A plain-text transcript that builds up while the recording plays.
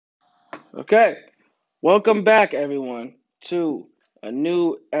Okay, welcome back, everyone, to a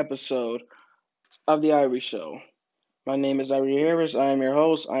new episode of the Irie Show. My name is Irie Harris. I am your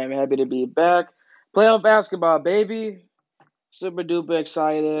host. I am happy to be back. Playoff basketball, baby. Super duper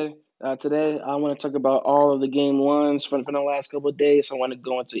excited. Today, I want to talk about all of the game ones from the last couple of days. I want to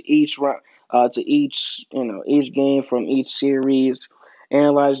go into each round, to each game from each series,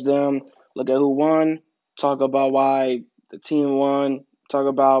 analyze them, look at who won, talk about why the team won, talk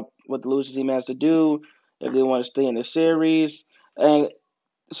about what the losing team has to do if they want to stay in the series, and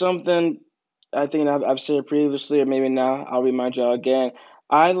something I think I've said previously, or maybe now I'll remind y'all again.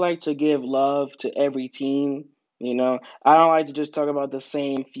 I like to give love to every team. I don't like to just talk about the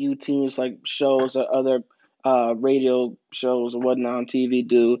same few teams like shows or other radio shows or whatnot on TV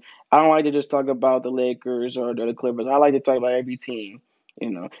do. I don't like to just talk about the Lakers or the Clippers. I like to talk about every team.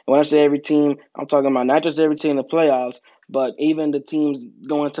 When I say every team, I'm talking about not just every team in the playoffs, but even the teams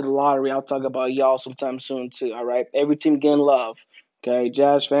going to the lottery. I'll talk about y'all sometime soon too. All right, every team getting love. Okay,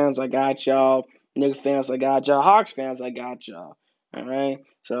 Jazz fans, I got y'all. Knicks fans, I got y'all. Hawks fans, I got y'all. All right.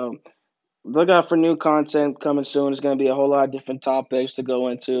 So look out for new content coming soon. There's going to be a whole lot of different topics to go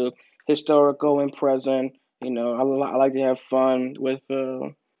into, historical and present. I like to have fun with,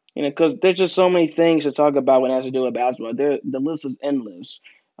 because there's just so many things to talk about when it has to do with basketball. The list is endless.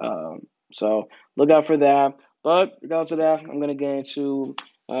 So look out for that. But regardless of that, I'm going to get into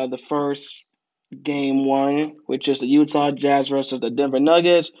the first game one, which is the Utah Jazz versus the Denver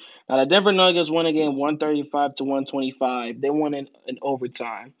Nuggets. Now, the Denver Nuggets won a game 135 to 125. They won in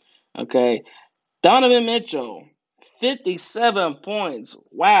overtime. Okay. Donovan Mitchell, 57 points.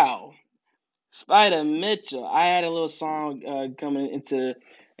 Wow. Spider Mitchell. I had a little song coming into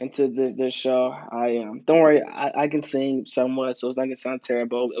the show. Don't worry, I can sing somewhat, so it's not gonna sound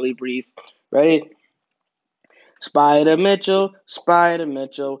terrible. It'll be brief. Ready? Spider Mitchell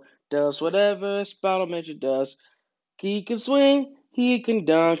does whatever Spider Mitchell does. He can swing, he can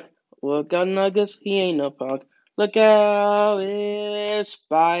dunk. Look out, Nuggets, he ain't no punk. Look out, it's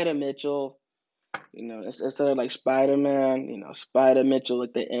Spider Mitchell. Instead of like Spider Man, Spider Mitchell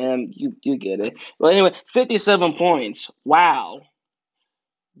at the end. You get it. Well, anyway, 57 points. Wow,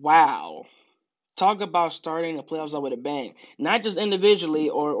 wow. Talk about starting the playoffs out with a bang. Not just individually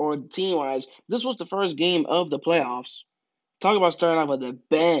or team wise. This was the first game of the playoffs. Talk about starting off with a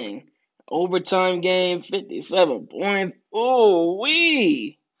bang. Overtime game, 57 points. Oh,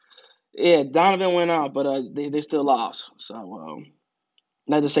 wee. Yeah, Donovan went out, but they still lost. So,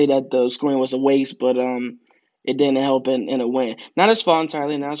 not to say that the scoring was a waste, but it didn't help in a win. Not his fault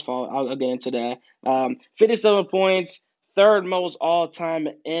entirely, not his fault. I'll get into that. 57 points, third most all time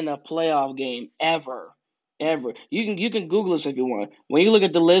in a playoff game ever. Ever. You can Google this if you want. When you look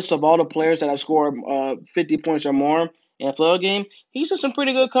at the list of all the players that have scored 50 points or more in a playoff game, he's in some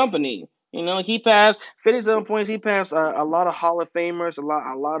pretty good company. He passed 57 points. He passed a lot of Hall of Famers, a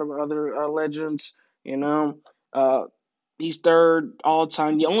lot of other legends. You know, uh, He's third all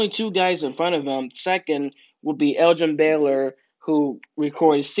time. The only two guys in front of him, second, would be Elgin Baylor, who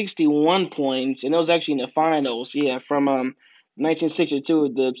recorded 61 points, and it was actually in the finals. Yeah, from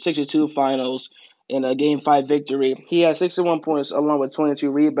 1962, the 62 finals in a Game 5 victory. He had 61 points along with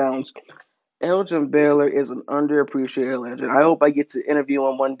 22 rebounds. Elgin Baylor is an underappreciated legend. I hope I get to interview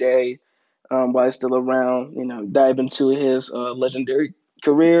him one day while he's still around, dive into his legendary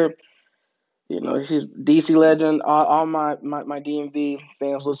career. He's DC legend. All my DMV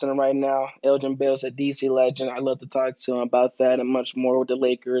fans listening right now, Elgin Bell's a DC legend. I love to talk to him about that and much more with the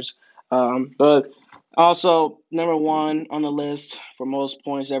Lakers. But also, number one on the list for most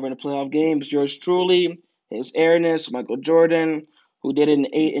points ever in a playoff game is yours truly. His airness, Michael Jordan, who did it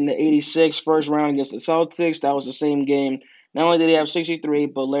in the '86 first round against the Celtics. That was the same game. Not only did he have 63,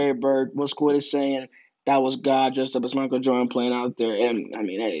 but Larry Bird was quoted saying that was God dressed up as Michael Jordan playing out there. And I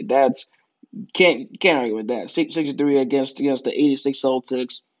mean, hey, that's can't argue with that. 63 against the 86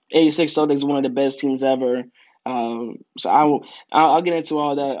 Celtics. 86 Celtics one of the best teams ever. So I'll get into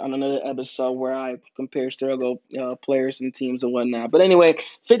all that on another episode where I compare struggle players and teams and whatnot. But anyway,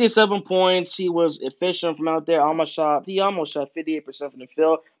 57 points. He was efficient from out there. He almost shot 58% from the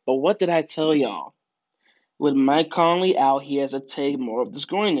field. But what did I tell y'all? With Mike Conley out, he has to take more of the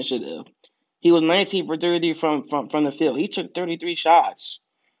scoring initiative. He was 19 for 33 from the field. He took 33 shots.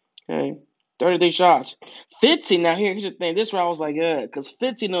 Okay. 33 shots. 15. Now, here's the thing. This is where I was like, yeah, because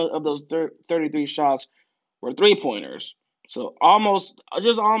 15 of those 33 shots were three pointers. So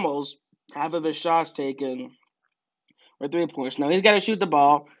just almost, half of his shots taken were three pointers. Now, he's got to shoot the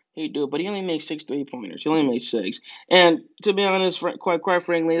ball. He do, but he only makes 6 3 pointers. He only makes six. And to be honest, quite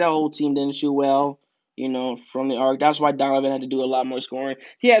frankly, that whole team didn't shoot well. from the arc. That's why Donovan had to do a lot more scoring.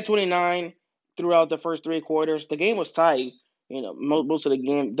 He had 29 throughout the first 3 quarters. The game was tight. Most of the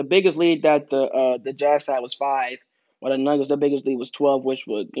game. The biggest lead that the Jazz had was 5, while the Nuggets the biggest lead was 12, which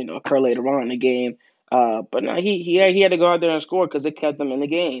would occur later on in the game. But no, he had to go out there and score because it kept them in the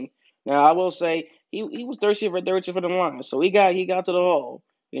game. Now I will say he was thirsty for the line, so he got to the hole.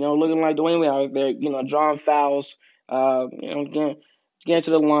 Looking like Dwayne Wade out there, drawing fouls, getting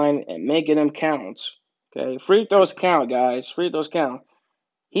to the line and making them count. Okay, free throws count, guys. Free throws count.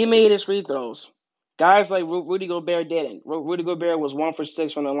 He made his free throws. Guys like Rudy Gobert didn't. Rudy Gobert was 1 for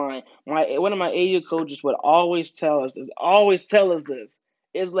 6 from the line. One of my AU coaches would always tell us this. Always tell us this.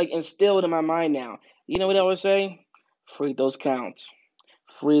 It's like instilled in my mind now. You know what I always say? Free throws count.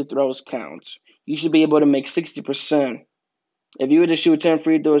 Free throws count. You should be able to make 60%. If you were to shoot 10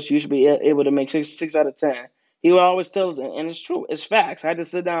 free throws, you should be able to make six out of 10. He would always tell us, and it's true. It's facts. I had to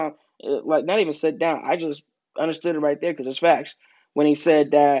sit down, like not even sit down. I just understood it right there because it's facts. When he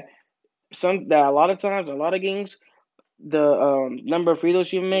said that a lot of times, a lot of games, the number of free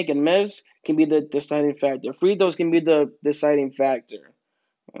throws you make and miss can be the deciding factor. Free throws can be the deciding factor.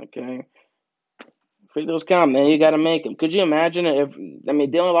 Okay. Free throws count, man. You got to make them. Could you imagine if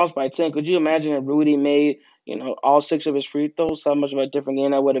they only lost by 10? Could you imagine if Rudy made all 6 of his free throws? How much of a different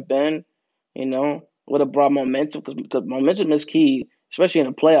game that would have been? Would have brought momentum because momentum is key, especially in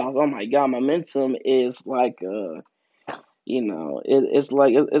the playoffs. Oh my God, momentum is like it's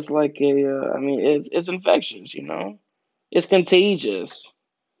like it's infectious. It's contagious.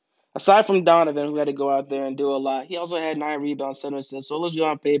 Aside from Donovan, who had to go out there and do a lot, he also had 9 rebounds, 7 assists. So let's go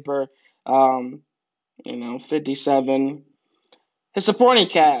on paper. Um, 57. His supporting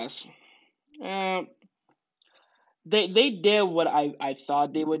cast, uh, they did what I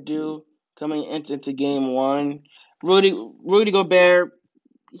thought they would do coming into game one. Rudy Gobert,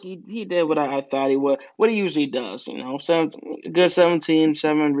 he did what I thought he would. What he usually does, good 17,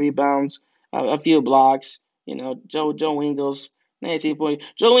 7 rebounds, a few blocks. Joe Ingles, 19 points.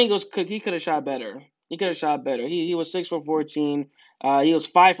 Joe Ingles could have shot better. He could have shot better. He was 6 for 14. He was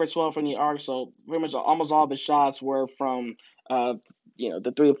 5 for 12 from the arc, so pretty much almost all of his shots were from uh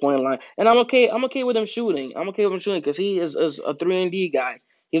the 3 point line. And I'm okay. I'm okay with him shooting. I'm okay with him shooting because he is a 3 and D guy.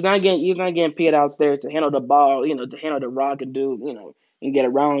 He's not getting paid out there to handle the ball, to handle the rock and do, and get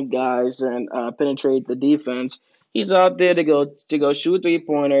around guys and penetrate the defense. He's out there to go shoot 3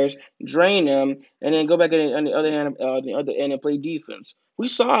 pointers, drain them, and then go back on the other hand, the other end and play defense. We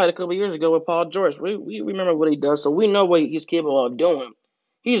saw it a couple years ago with Paul George. We remember what he does, so we know what he's capable of doing.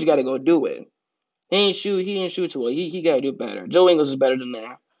 He just got to go do it. He didn't shoot too well. He got to do better. Joe Ingles is better than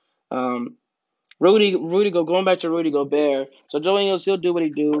that. Um, going back to Rudy Gobert. So Joe Ingles, he'll do what he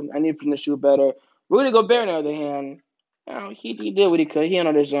do. I need him to shoot better. Rudy Gobert, on the other hand, he did what he could. He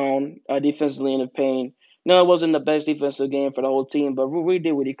handled his own defensively in the paint. No, it wasn't the best defensive game for the whole team, but Rudy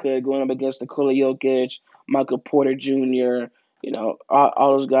did what he could going up against Nikola Jokic, Michael Porter Jr.,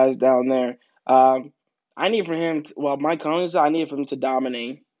 all those guys down there. I need for him, Mike Conley, I need for him to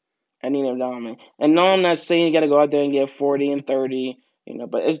dominate. I need him dominant. And no, I'm not saying you got to go out there and get 40 and 30,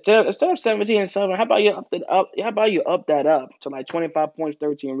 but instead of 17 and 7, how about you up that up? How about you up that up to like 25 points,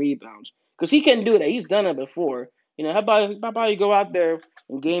 13 rebounds? Because he can do that. He's done it before. How about you go out there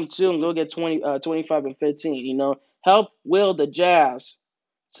in game 2 and go get 25 and 15? Help will the Jazz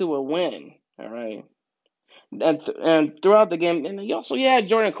to a win. All right. And throughout the game, and you had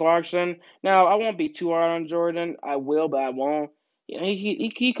Jordan Clarkson. Now I won't be too hard on Jordan. I will, but I won't.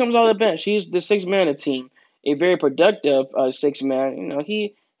 He comes off the bench. He's the 6 man of the team, a very productive 6 man.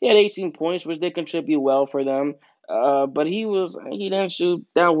 He had 18 points, which did contribute well for them. But he didn't shoot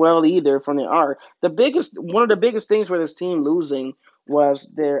that well either from the arc. One of the biggest things for this team losing was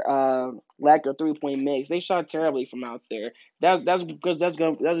their lack of 3 point makes. They shot terribly from out there. That's because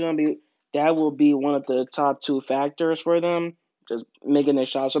that will be one of the top 2 factors for them, just making their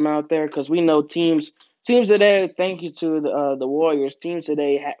shots from out there. Because we know teams today. Thank you to the Warriors. Teams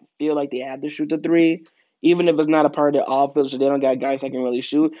today feel like they have to shoot the three, even if it's not a part of their offense. So they don't got guys that can really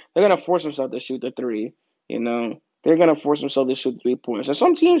shoot. They're gonna force themselves to shoot the three. They're gonna force themselves to shoot 3 points. And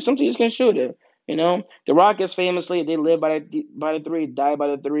some teams can shoot it. The Rockets famously they live by the three, die by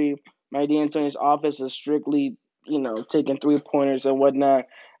the three. Mike D'Antoni's offense is strictly taking 3 pointers and whatnot.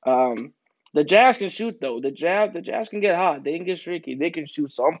 Um, the Jazz can shoot though. The Jazz can get hot. They can get streaky. They can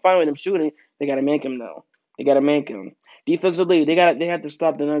shoot. So I'm fine with them shooting. They gotta make him though. They gotta make him. Defensively, they have to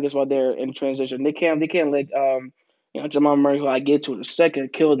stop the Nuggets while they're in transition. They can't let Jamal Murray, who I get to in a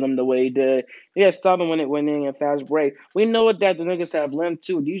second, kill them the way he did. They got to stop them when they're in a fast break. We know that the Nuggets have length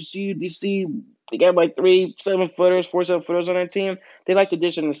too. Do you see they got like 3 7-footers, 4 7-footers on their team. They like to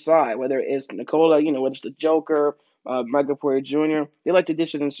dish it inside, whether it's Nikola, whether it's the Joker, Michael Porter Jr. They like to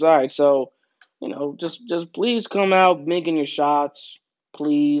dish it inside. So, just please come out making your shots,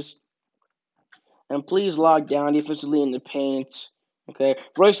 please, and please lock down defensively in the paint. Okay,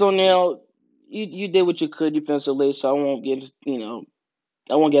 Royce O'Neal, you did what you could defensively, so I won't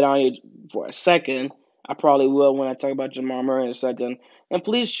get on you for a second. I probably will when I talk about Jamal Murray in a second. And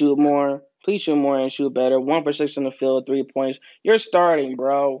please shoot more. Please shoot more and shoot better. 1 for 6 in the field, 3 points. You're starting,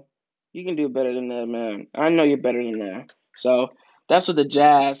 bro. You can do better than that, man. I know you're better than that. So that's with the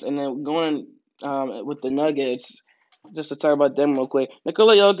Jazz. And then going with the Nuggets, just to talk about them real quick.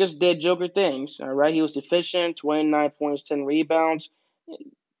 Nikola Jokic did Joker things. All right, he was efficient. 29 points, 10 rebounds.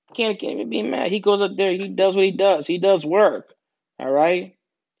 Can't be mad. He goes up there. He does what he does. He does work. All right.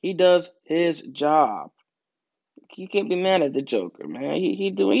 He does his job. You can't be mad at the Joker, man.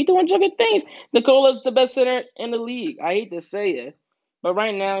 He doing Joker things. Nicola's the best center in the league. I hate to say it, but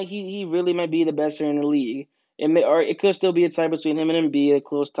right now he really might be the best center in the league. Or it could still be a tie between him and Embiid, a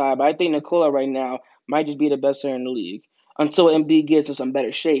close tie. But I think Nicola right now might just be the best center in the league until Embiid gets in some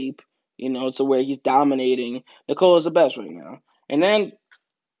better shape. To where he's dominating. Nicola's the best right now. And then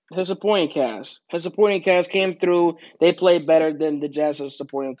his supporting cast came through. They played better than the Jazz's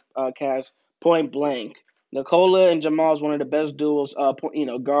supporting cast, point blank. Nikola and Jamal is one of the best duels,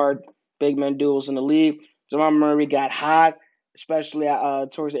 guard big man duels in the league. Jamal Murray got hot, especially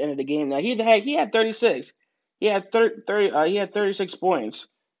towards the end of the game. Now he had 36. He had 36 points.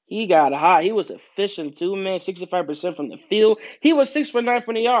 He got hot. He was efficient too, man. 65% from the field. He was 6 for 9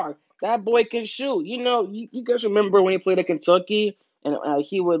 from the yard. That boy can shoot. You guys remember when he played at Kentucky? And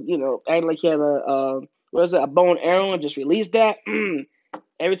he would, act like he had a bone arrow and just release that.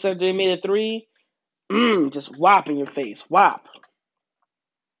 Every time they made a three, just whop in your face, whop.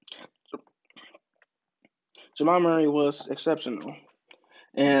 Jamal Murray was exceptional,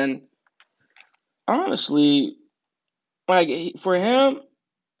 and honestly, for him,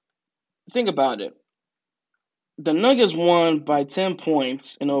 think about it. The Nuggets won by 10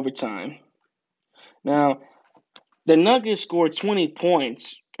 points in overtime. Now, the Nuggets scored 20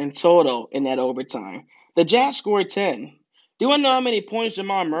 points in total in that overtime. The Jazz scored 10. Do you want to know how many points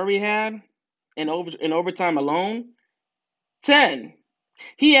Jamal Murray had in overtime alone? 10.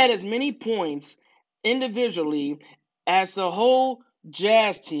 He had as many points individually as the whole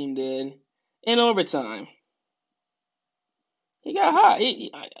Jazz team did in overtime. He got hot.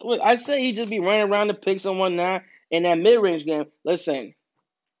 I say he just be running around to pick someone now in that mid-range game. Listen,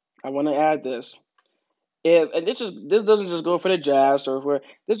 I want to add this. And this doesn't just go for the Jazz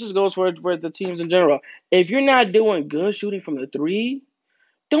this just goes for the teams in general. If you're not doing good shooting from the three,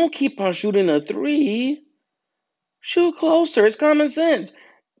 don't keep on shooting the three. Shoot closer. It's common sense.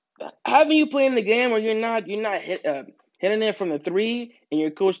 Having you play in the game where you're not hitting it from the three, and your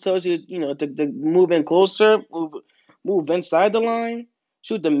coach tells you to move in closer, move inside the line,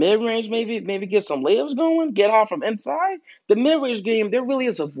 shoot the mid range, maybe get some layups going, get hot from inside. The mid range game, there really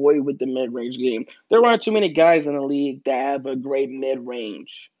is a void with the mid range game. There aren't too many guys in the league that have a great mid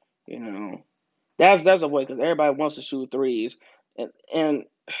range. You know, that's a void because everybody wants to shoot threes, and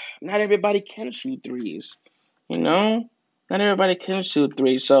not everybody can shoot threes. You know, not everybody can shoot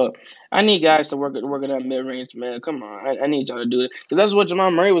three. So I need guys to work at that mid range, man. Come on, I need y'all to do it because that's what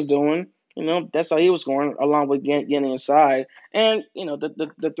Jamal Murray was doing. That's how he was scoring, along with getting inside and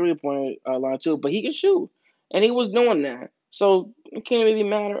the 3 point line too. But he can shoot, and he was doing that. So you can't really be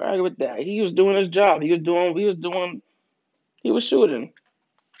mad or argue with that. He was doing his job. He was shooting.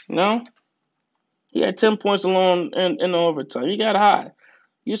 You know, he had 10 points alone in the overtime. He got hot.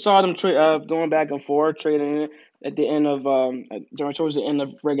 You saw them going back and forth, trading at the end of towards the end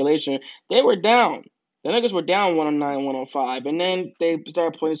of regulation. They were down. The Nuggets were down 109, 105, and then they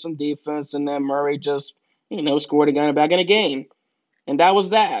started playing some defense, and then Murray just scored again back in the game, and that was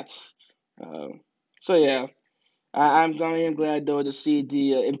that. Uh, so yeah, I am glad though to see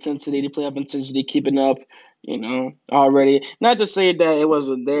the intensity, the playoff intensity, keeping up. Already. Not to say that it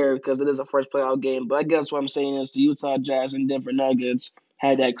wasn't there because it is a first playoff game, but I guess what I'm saying is the Utah Jazz and Denver Nuggets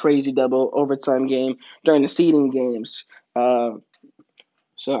had that crazy double overtime game during the seeding games.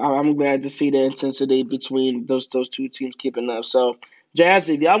 So I'm glad to see the intensity between those two teams keeping up. So Jazz,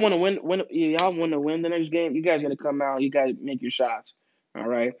 if y'all want to win the next game, you guys got to come out. You got to make your shots. All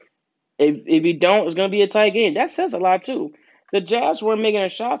right. If you don't, it's gonna be a tight game. That says a lot too. The Jazz weren't making their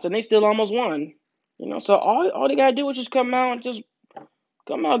shots and they still almost won. So all they gotta do is just come out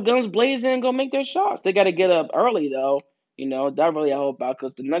guns blazing and go make their shots. They gotta get up early though. That really I hope about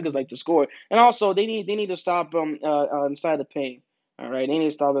because the Nuggets like to score, and also they need to stop them inside the paint. All right, they need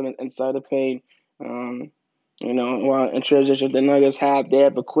to stop them inside the paint. Um, while in transition, the Nuggets they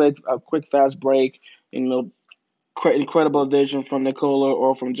have a quick fast break. You know, incredible vision from Nikola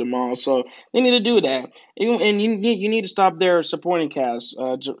or from Jamal. So they need to do that. And you need to stop their supporting cast.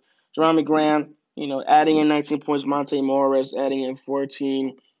 Jerami Grant, adding in 19 points. Monte Morris adding in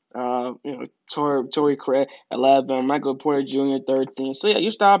 14. Torrey Craig 11. Michael Porter Jr. 13. So yeah, you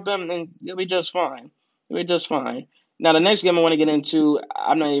stop them and you'll be just fine. You'll be just fine. Now the next game I want to get into,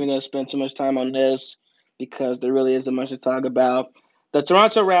 I'm not even going to spend too much time on this because there really isn't much to talk about. The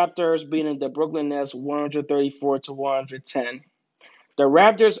Toronto Raptors beating the Brooklyn Nets 134 to 110. The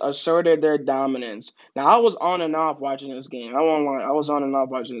Raptors asserted their dominance. Now I was on and off watching this game. I won't lie, I was on and off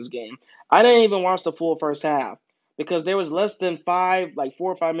watching this game. I didn't even watch the full first half because there was less than 4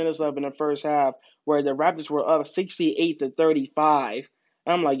 or 5 minutes left in the first half where the Raptors were up 68 to 35.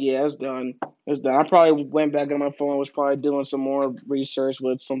 And I'm like, yeah, it's done. It's done. I probably went back on my phone, was probably doing some more research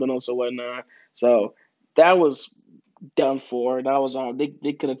with something else or whatnot. So that was done for. That was all.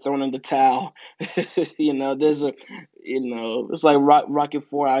 They could have thrown in the towel. There's it's like Rocket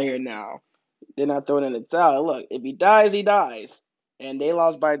Four out here now. They're not throwing in the towel. Look, if he dies, he dies, and they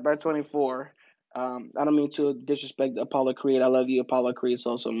lost by 24. I don't mean to disrespect Apollo Creed. I love you, Apollo Creed,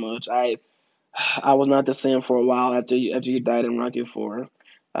 so much. I was not the same for a while after you died in Rocket Four.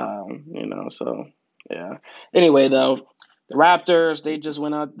 So yeah. Anyway, though, the Raptors they just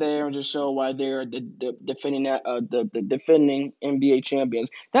went out there and just showed why they're the defending NBA champions.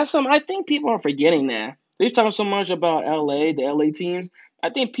 That's something I think people are forgetting that. They talk so much about LA, the LA teams. I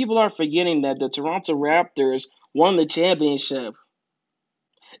think people are forgetting that the Toronto Raptors won the championship.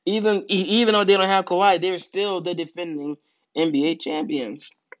 Even though they don't have Kawhi, they're still the defending NBA champions.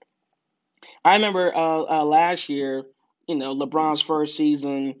 I remember last year, LeBron's first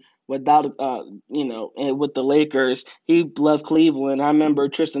season without and with the Lakers, he left Cleveland. I remember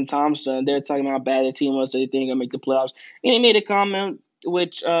Tristan Thompson. They're talking about how bad the team was. They didn't gonna make the playoffs, and he made a comment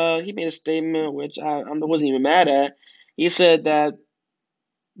which he made a statement which I wasn't even mad at. He said that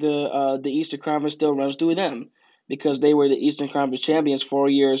the Eastern Conference still runs through them because they were the Eastern Conference champions 4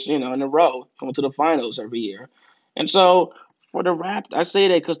 years in a row, going to the finals every year, and so. For the I say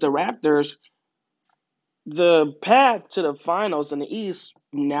that because the Raptors, the path to the finals in the East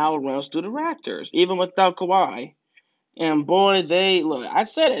now runs through the Raptors, even without Kawhi. And boy, they look. I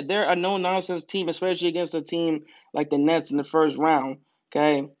said it. They're a no nonsense team, especially against a team like the Nets in the first round.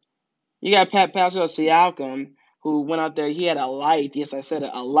 Okay, you got Pascal Siakam, who went out there. He had a light. Yes, I said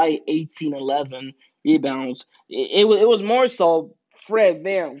it. A light 18-11 rebounds. It was more so Fred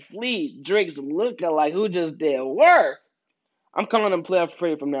Van Fleet, Drake's lookalike, who just did work. I'm calling him playoff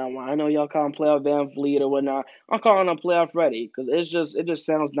Freddy from now on. I know y'all call him playoff Van Vliet or whatnot. I'm calling him playoff Freddy because it just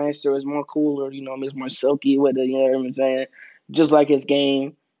sounds nicer. It's more cooler. It's more silky with it. You know what I'm saying? Just like his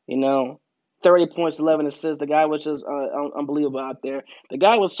game. You know, 30 points, 11 assists. The guy was just unbelievable out there. The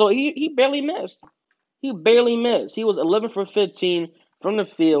guy was he barely missed. He barely missed. He was 11 for 15 from the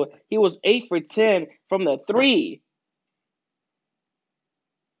field. He was 8 for 10 from the three.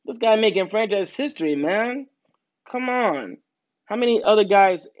 This guy making franchise history, man. Come on. How many other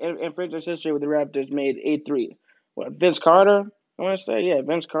guys in franchise history with the Raptors made 8 3? What, Vince Carter? I want to say, yeah,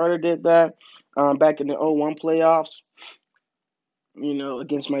 Vince Carter did that back in the 01 playoffs,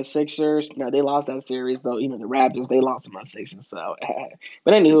 against my Sixers. Now, they lost that series, though. The Raptors, they lost to my Sixers. So,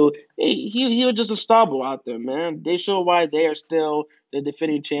 but anywho, he was just a stable out there, man. They show why they are still the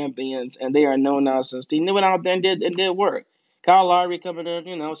defending champions, and they are no nonsense. They went out there and did work. Kyle Lowry coming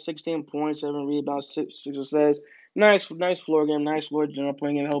in, 16 points, 7 rebounds, six assists. Nice floor game, nice floor general,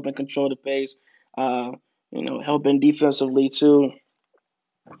 playing and helping control the pace. Uh, helping defensively too.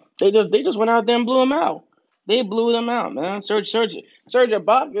 They just went out there and blew them out. They blew them out, man. Serge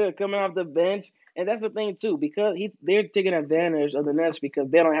Ibaka coming off the bench, and that's the thing too, because they're taking advantage of the Nets because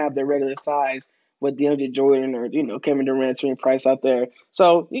they don't have their regular size with DeAndre Jordan or Kevin Durant, Trey Price out there.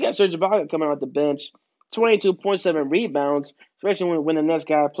 So you got Serge Ibaka coming off the bench, 22.7 rebounds, especially when the Nets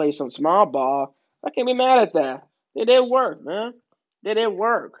got to play some small ball. I can't be mad at that. They did work, man. They did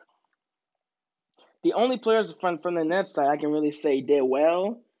work. The only players from the Nets side I can really say did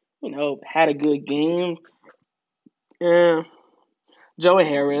well, had a good game. Yeah, Joe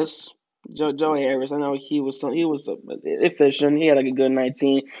Harris. Joe Harris. I know he was efficient. He had like a good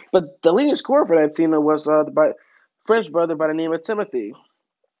 19. But the leading scorer for that team was French brother by the name of Timothy.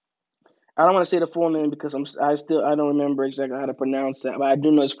 I don't want to say the full name because I don't remember exactly how to pronounce that, but I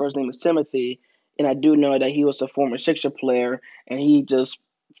do know his first name is Timothy, and I do know that he was a former Sixer player, and he just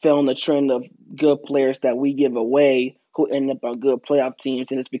fell in the trend of good players that we give away who end up on good playoff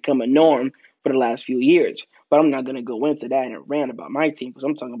teams, and it's become a norm for the last few years. But I'm not going to go into that and rant about my team because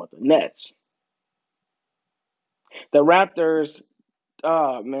I'm talking about the Nets. The Raptors,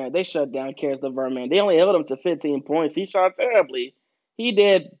 oh man, they shut down Karis LeVert, man. They only held him to 15 points. He shot terribly. He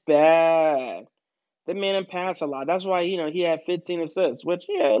did bad. They made him pass a lot. That's why he had 15 assists, which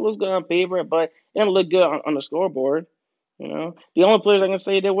it looks good on paper, but it didn't look good on the scoreboard. The only players I can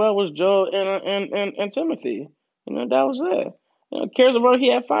say did well was Joe and Timothy. That was it. Karis LeVert, he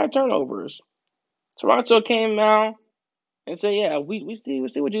had 5 turnovers. Toronto came out and said, "Yeah, we see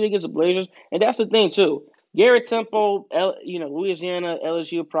what you think against the Blazers," and that's the thing too. Garrett Temple, Louisiana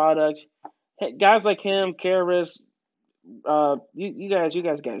LSU product. Guys like him, Karis, you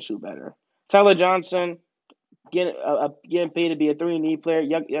guys got to shoot better. Tyler Johnson, getting paid to be a 3-and-D player,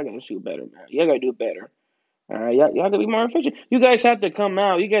 y'all got to shoot better, man. Y'all got to do better. All right, y'all got to be more efficient. You guys have to come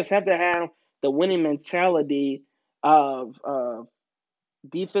out. You guys have to have the winning mentality of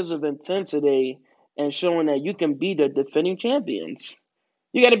defensive intensity and showing that you can be the defending champions.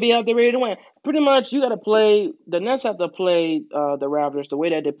 You got to be out there ready to win. Pretty much, you got to play. The Nets have to play the Raptors the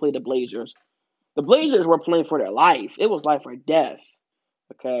way that they play the Blazers. The Blazers were playing for their life. It was life or death.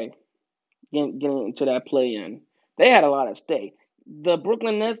 Okay, getting into that play-in, they had a lot at stake. The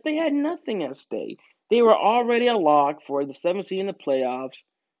Brooklyn Nets, they had nothing at stake. They were already a lock for the 7th seed in the playoffs.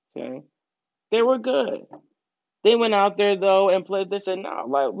 Okay, they were good. They went out there though and played. They said, "No,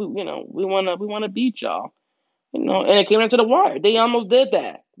 like we wanna beat y'all." And it came down to the wire. They almost did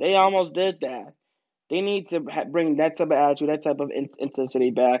that. They need to bring that type of attitude, that type of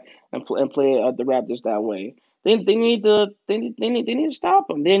intensity back, and play the Raptors that way. They need to stop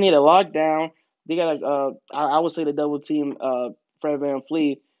them. They need a lockdown. They got I would say the double team Fred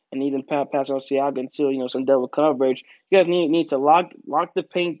VanVleet and even Pascal Siakam too. Some double coverage. You guys need to lock the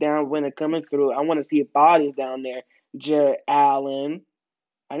paint down when they're coming through. I want to see bodies down there. Jarrett Allen.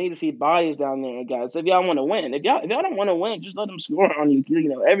 I need to see bodies down there, guys. If y'all want to win, if y'all don't want to win, just let them score on you.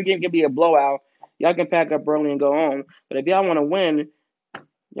 Every game can be a blowout. Y'all can pack up early and go home. But if y'all want to win,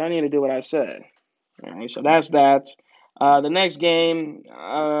 y'all need to do what I said. All right, so that's that. The next game,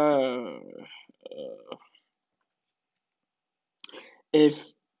 if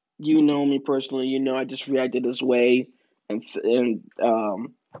you know me personally, I just reacted this way, and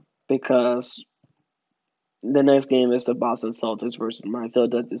because the next game is the Boston Celtics versus my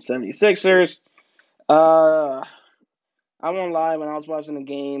Philadelphia 76ers. Uh, I won't lie, when I was watching the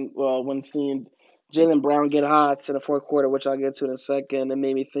game, well, when seeing Jaylen Brown get hot in the fourth quarter, which I'll get to in a second, it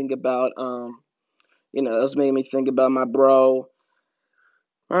made me think about it made me think about my bro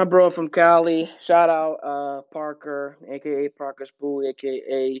from Cali. Shout out Parker, aka Parker Spoo,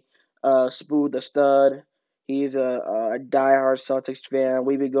 aka Spoo the Stud. He's a diehard Celtics fan.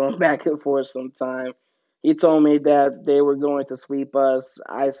 We've been going back and forth sometime. He told me that they were going to sweep us.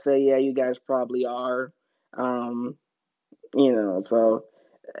 I say, yeah, you guys probably are. Um, so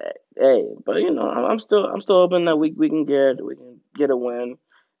hey, but I'm still hoping that we can get a win.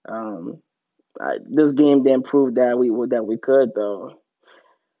 Um, this game didn't prove that we could though.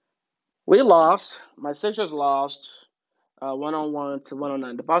 We lost. My Sixers lost 101 to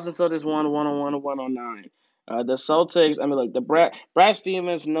 109. The Boston Celtics won 101 to 109. The Celtics, I mean, look, Brad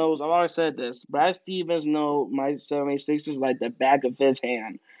Stevens knows, I've always said this. Brad Stevens knows my 76ers like the back of his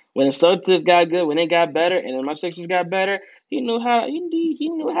hand. When the Celtics got good, when they got better, and then my Sixers got better, he knew how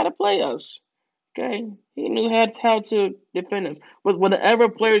to play us. Okay, he knew how to defend us. But whatever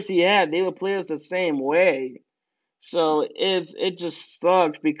players he had, they would play us the same way. So it just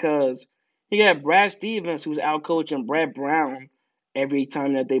sucks because he got Brad Stevens who's out coaching Brett Brown every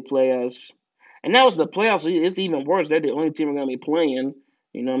time that they play us. And that was the playoffs, so it's even worse. They're the only team we're gonna be playing,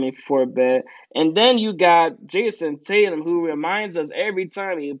 what I mean, for a bit. And then you got Jason Tatum, who reminds us every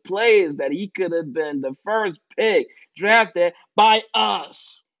time he plays that he could have been the first pick drafted by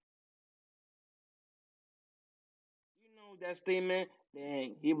us. That statement,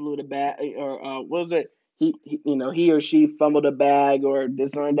 dang, he blew the bag, or what was it? He or she fumbled the bag, or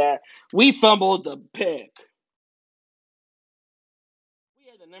this or that. We fumbled the pick. We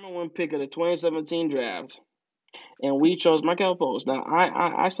had the number one pick of the 2017 draft, and we chose Markel Fultz. Now,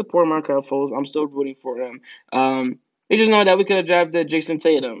 I support Markel Fultz. I'm still rooting for him. We just know that we could have drafted Jason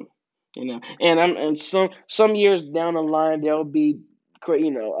Tatum, and some years down the line there'll be, a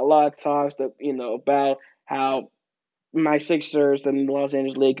lot of talks that about how my Sixers and the Los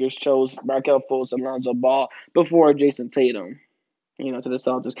Angeles Lakers chose Markel Fultz and Lonzo Ball before Jason Tatum, to the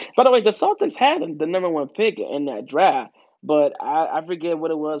Celtics. By the way, the Celtics had the number one pick in that draft, but I forget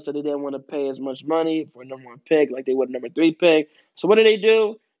what it was, so they didn't want to pay as much money for a number one pick like they would a number three pick. So what did they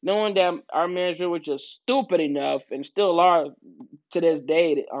do? Knowing that our manager was just stupid enough, and still are to this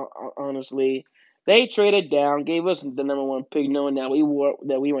day, honestly, they traded down, gave us the number one pick, knowing that we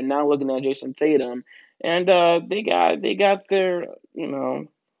were not looking at Jason Tatum, and they got their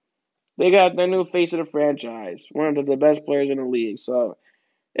they got their new face of the franchise, one of the best players in the league. So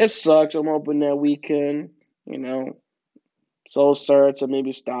it sucks. I'm hoping that we can, you know, soul search and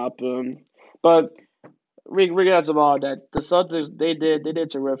maybe stop him. But regardless of all that, the Celtics they did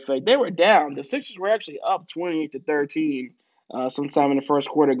terrific. They were down. The Sixers were actually up 20-13 sometime in the first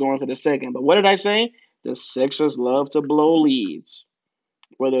quarter going to the second. But what did I say? The Sixers love to blow leads,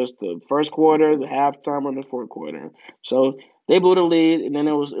 whether it's the first quarter, the halftime, or the fourth quarter. So they blew the lead, and then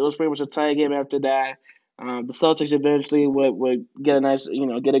it was pretty much a tight game after that. The Celtics eventually would get a nice,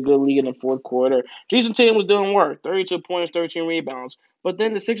 get a good lead in the fourth quarter. Jason Tatum was doing work, 32 points, 13 rebounds. But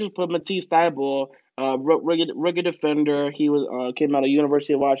then the Sixers put Matisse Thybulle, rookie defender. He was came out of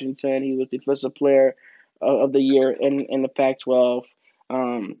University of Washington. He was defensive player of the year in the Pac-12.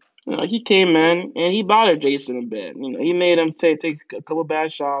 Um, he came in and he bothered Jason a bit. He made him take a couple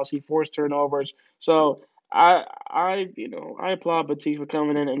bad shots. He forced turnovers. So I applaud Batiste for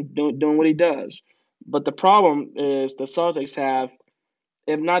coming in and doing what he does. But the problem is the Celtics have,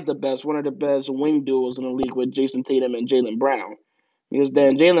 if not the best, one of the best wing duels in the league with Jason Tatum and Jaylen Brown. Because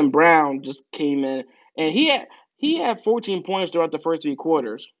then Jaylen Brown just came in and he had 14 points throughout the first three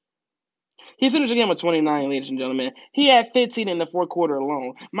quarters. He finished the game with 29, ladies and gentlemen. He had 15 in the fourth quarter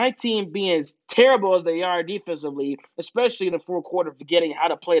alone. My team being as terrible as they are defensively, especially in the fourth quarter, forgetting how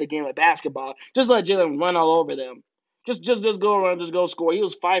to play the game of basketball. Just let Jalen run all over them. Just go around, just go score. He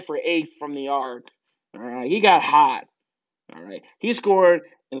was 5 for 8 from the arc. All right, he got hot. All right, he scored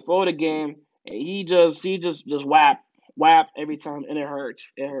in the flow of the game, and he just whap every time, and it hurt.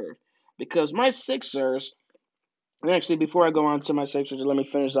 It hurt because my Sixers. And actually, before I go on to my Sixers, let me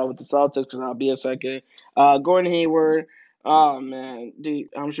finish out with the Celtics because I'll be a second. Gordon Hayward, oh man, dude,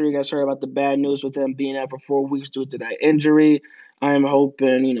 I'm sure you guys heard about the bad news with him being out for 4 weeks due to that injury. I'm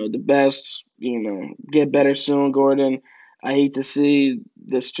hoping the best, get better soon, Gordon. I hate to see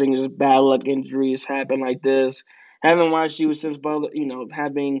the string of bad luck injuries happen like this. Having watched you since Butler,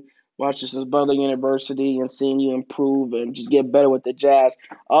 having watched you since Butler University and seeing you improve and just get better with the Jazz.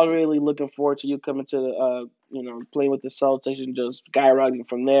 I'm really looking forward to you coming to the playing with the Celtics and just skyrocketing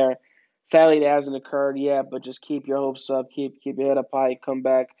from there. Sadly, that hasn't occurred yet, but just keep your hopes up, keep your head up high, come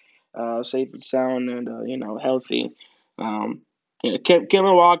back safe and sound and healthy. Um,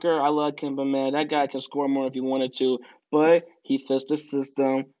 Kemba Walker, I love Kemba, man. That guy can score more if he wanted to, but he fits the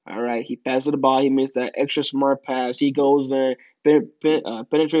system. All right, he passes the ball, he makes that extra smart pass, he goes in,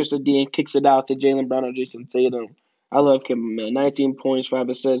 penetrates the D and kicks it out to Jaylen Brown or Jason Tatum. I love Kemba, man. 19 points, 5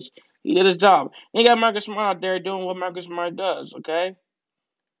 assists. He did his job. You got Marcus Smart out there doing what Marcus Smart does. Okay,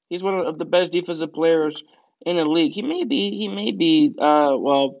 he's one of the best defensive players in the league. He may be.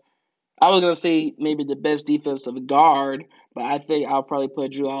 Well, I was gonna say maybe the best defensive guard, but I think I'll probably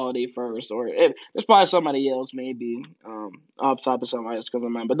put Drew Holiday first, or if there's probably somebody else maybe off top of somebody else comes to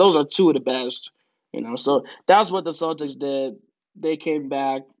mind. But those are two of the best. So that's what the Celtics did. They came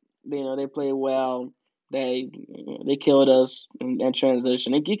back. They played well. They killed us in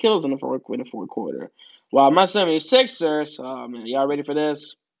transition. They killed us in the fourth quarter. While my 76ers, oh man, y'all ready for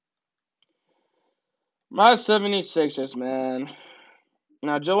this? My 76ers, man.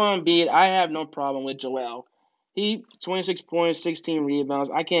 Now, Joel Embiid, I have no problem with Joel. He 26 points, 16 rebounds.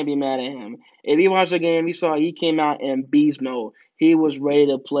 I can't be mad at him. If you watch the game, you saw he came out in beast mode. He was ready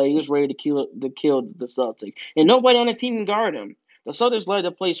to play. He was ready to kill the Celtics, and nobody on the team can guard him. The Celtics like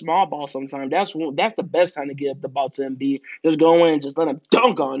to play small ball sometimes. That's the best time to give the ball to Embiid. Just go in and just let him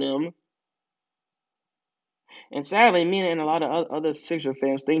dunk on him. And sadly, me and a lot of other Sixer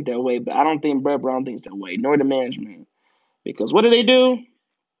fans think that way, but I don't think Brett Brown thinks that way, nor the management. Because what do?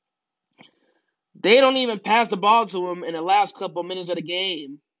 They don't even pass the ball to him in the last couple minutes of the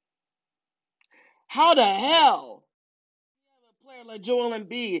game. How the hell a player like Joel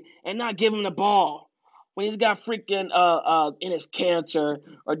Embiid and not give him the ball when he's got freaking in his cancer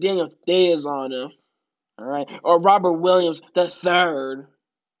or Daniel Theis on him, all right, or Robert Williams the third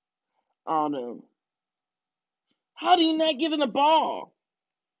on him? How do you not give him the ball?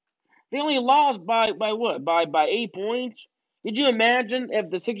 They only lost by what? By 8 points. Did you imagine if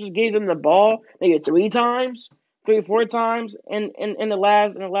the Sixers gave them the ball maybe 3 times, 4 times in the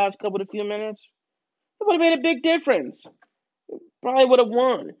last couple of few minutes? It would have made a big difference. Probably would have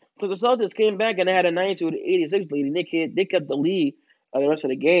won because the Celtics came back and they had a 92-86 lead, and they kept the lead the rest of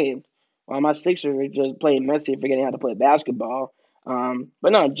the game. While my Sixers were just playing messy and forgetting how to play basketball.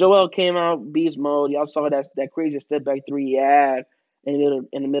 But no, Joel came out beast mode. Y'all saw that crazy step back three he had in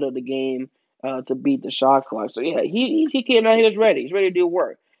the middle of the game to beat the shot clock. So yeah, he came out. He was ready. He's ready to do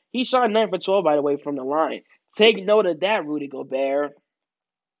work. He shot 9 for 12 by the way from the line. Take note of that, Rudy Gobert.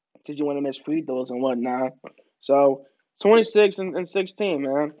 because you want to miss free throws and whatnot. So 26 and 16,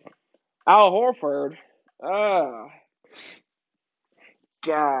 man. Al Horford, ah,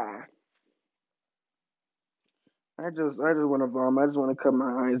 God. I just want to vomit. I just want to cut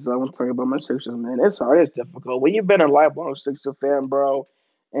my eyes out when talking about my Sixers, man. It's hard. It's difficult when you've been a lifelong Sixers fan, bro,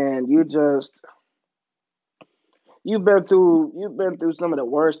 and you've been through some of the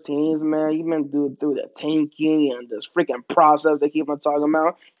worst teams, man. You've been through the tanking and this freaking process they keep on talking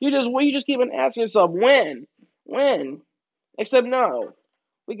about. You just keep on asking yourself when. Except no,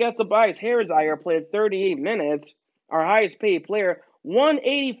 we got Tobias Harris out here playing 38 minutes, our highest paid player,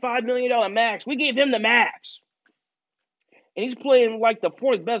 $185 million max. We gave him the max. And he's playing like the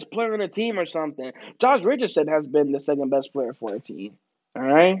fourth best player on the team or something. Josh Richardson has been the second best player for a team. All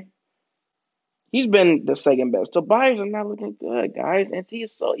right? He's been the second best. Tobias is not looking good, guys. And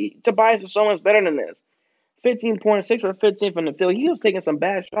Tobias is so much better than this. 15.6 for 15 from the field. He was taking some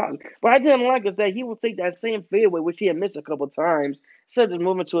bad shots. What I didn't like is that he would take that same fadeaway, which he had missed a couple times, instead of just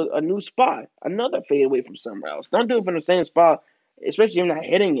moving to a new spot, another fadeaway from somewhere else. Don't do it from the same spot, especially if you're not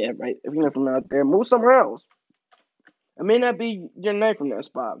hitting it, right? If you're from out there, move somewhere else. It may not be your night from that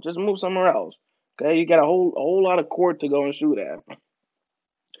spot. Just move somewhere else. Okay, you got a whole lot of court to go and shoot at.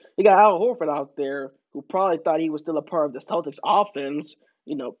 You got Al Horford out there who probably thought he was still a part of the Celtics offense,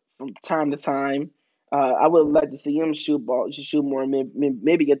 from time to time. I would like to see him shoot more,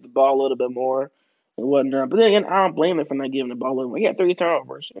 maybe get the ball a little bit more and whatnot. But then again, I don't blame him for not giving the ball away. He had 30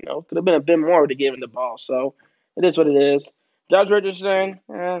 turnovers. Could have been a bit more to give him the ball. So it is what it is. Josh Richardson,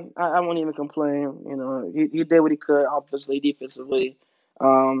 I won't even complain. He did what he could offensively, defensively.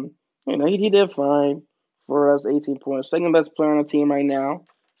 Um, he did fine for us. 18 points, second best player on the team right now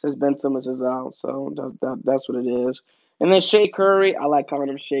since Ben Simmons is out. So that's what it is. And then Shea Curry, I like calling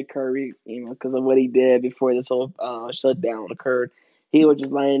him Shea Curry, because of what he did before this whole shutdown occurred. He was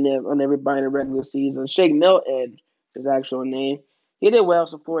just lining up on everybody in the regular season. Shake Milton, his actual name. He did well,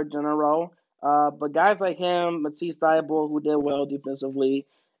 so for a general. But guys like him, Matisse Thybulle, who did well defensively,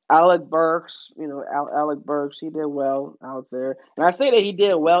 Alec Burks, Alec Burks, he did well out there. And I say that he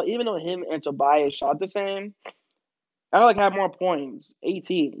did well, even though him and Tobias shot the same. Alec had more points,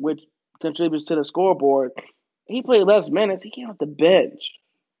 18, which contributes to the scoreboard. He played less minutes. He came off the bench.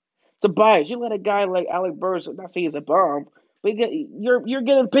 Tobias, you let a guy like Alec Burks, not say he's a bum, but you're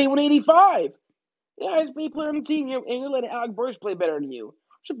getting paid 185. Yeah, he's a player on the team, and you're letting Alec Burks play better than you. You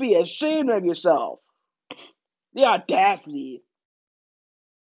should be ashamed of yourself. The audacity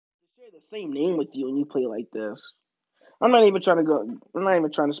to share the same name with you and you play like this. I'm not even trying to go. I'm not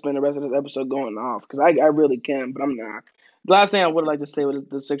even trying to spend the rest of this episode going off because I really can, but I'm not. The last thing I would like to say with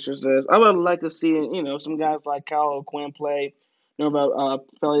the Sixers is I would like to see some guys like Kyle O'Quinn play, about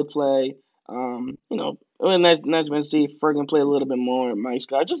Pelly play. It would nice to see Ferguson play a little bit more. Mike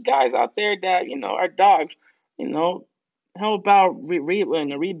Scott, just guys out there that are dogs. You know, how about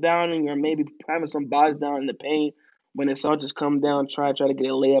rebounding or maybe having some bodies down in the paint when it's all just come down, try to get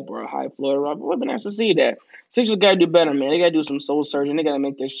a layup or a high floater up. It would be nice to see that. Sixers got to do better, man. They got to do some soul searching. They got to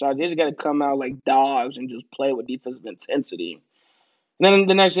make their shots. They just got to come out like dogs and just play with defensive intensity. And then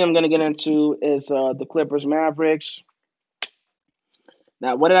the next thing I'm going to get into is the Clippers Mavericks.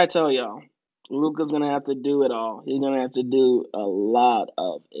 Now, what did I tell y'all? Luka's going to have to do it all. He's going to have to do a lot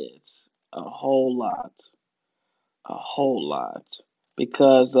of it. A whole lot. A whole lot.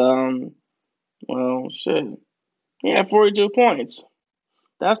 Because, shit. Yeah, 42 points.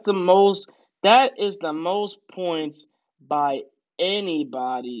 That is the most points by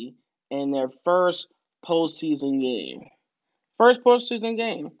anybody in their first postseason game. First postseason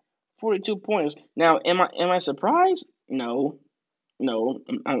game, 42 points. Now, am I surprised? No,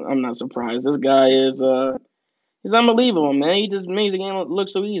 I'm not surprised. This guy is he's unbelievable, man. He just makes the game look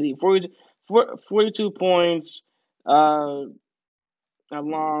so easy. 42 points, along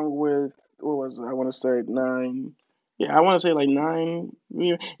with what was it? I want to say 9. Yeah, I want to say like 9.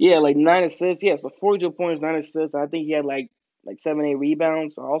 Yeah, like 9 assists. Yes, so 42 points, 9 assists. I think he had like 7, 8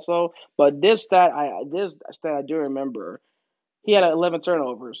 rebounds also. But this stat I do remember. He had 11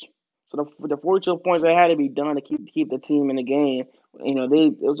 turnovers. So the 42 points that had to be done to keep the team in the game.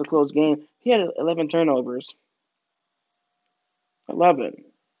 It was a close game. He had 11 turnovers. 11.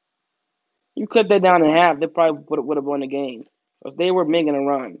 You cut that down in half, they probably would have won the game because they were making a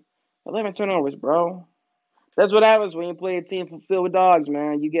run. 11 turnovers, bro. That's what happens when you play a team filled with dogs,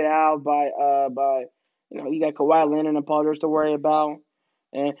 man. You get out by you got Kawhi Leonard and Paul George to worry about.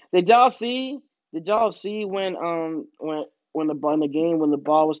 And did y'all see when the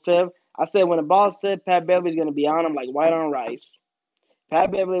ball was tipped? I said when the ball was tipped, Pat Beverly's gonna be on him like white on rice.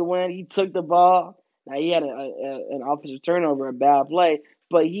 Pat Beverly went, he took the ball, Now he had an offensive turnover, a bad play,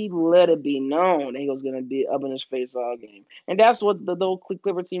 but he let it be known that he was going to be up in his face all game, and that's what the whole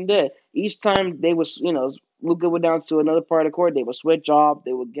Clipper team did. Each time they was, Luka went down to another part of the court, they would switch off,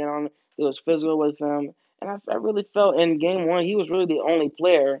 they would get on, they was physical with him, and I really felt in game one he was really the only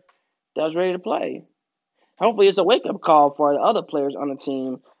player that was ready to play. Hopefully, it's a wake up call for the other players on the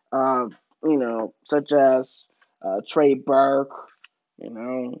team, uh, such as Trey Burke. I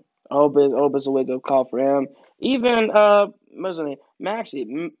hope it's a wake up call for him. Even what's his name,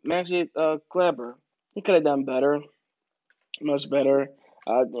 Maxi Kleber. He could have done better, much better.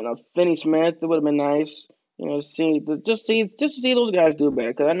 Finney Smith, it would have been nice. Just to see those guys do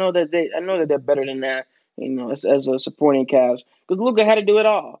better, because I know that they're better than that. As a supporting cast, because Luka had to do it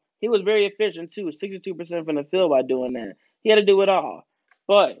all. He was very efficient too, 62% from the field by doing that. He had to do it all,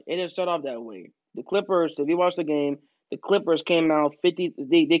 but it didn't start off that way. The Clippers, if you watch the game, the Clippers came out 50.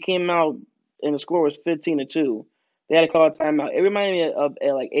 They came out and the score was 15-2. They had to call a timeout. It reminded me of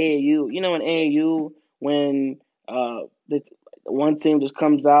like AAU. In AAU when the one team just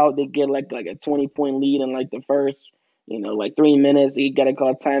comes out, they get like a 20-point lead in like the first, like 3 minutes. You got to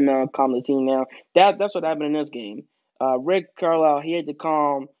call a timeout, calm the team down. That's what happened in this game. Rick Carlisle, he had to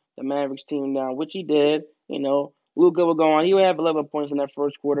calm the Mavericks team down, which he did. Luka would go on. He would have 11 points in that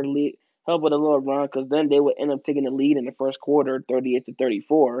first quarter lead, help with a little run, because then they would end up taking the lead in the first quarter,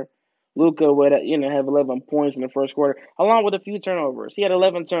 38-34. Luka would, have 11 points in the first quarter, along with a few turnovers. He had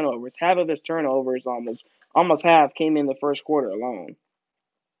 11 turnovers. Half of his turnovers, almost half, came in the first quarter alone.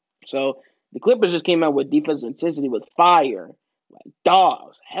 So the Clippers just came out with defensive intensity, with fire, like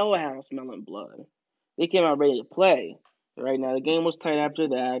dogs, hellhounds smelling blood. They came out ready to play. Right now, the game was tight after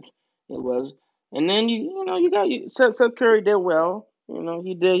that. It was, and then Seth Curry did well.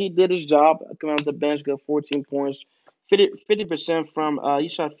 He did his job. Come out the bench, got 14 points, 50% from he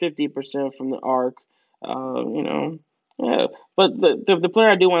shot 50% from the arc. Yeah. But the player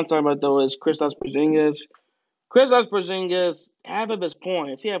I do want to talk about though is Kristaps Porzingis. Kristaps Porzingis, half of his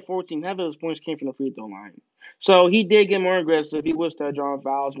points, he had 14, half of his points came from the free throw line. So he did get more aggressive. He would start drawing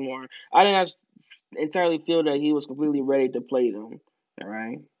fouls more. I didn't entirely feel that he was completely ready to play them. All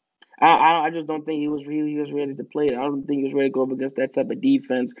right. I just don't think he was ready to play it. I don't think he was ready to go up against that type of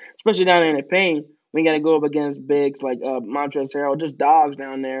defense, especially down there in the paint. We got to go up against bigs like Montrezl Harrell, just dogs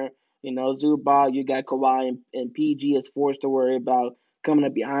down there. Zubac, you got Kawhi and PG is forced to worry about coming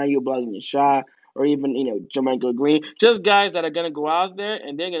up behind you, blocking your shot, or even Jermichael Green, just guys that are gonna go out there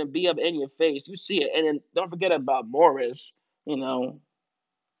and they're gonna be up in your face. You see it, and then don't forget about Morris. You know,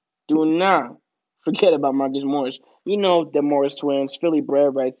 do not forget about Marcus Morris. The Morris twins, Philly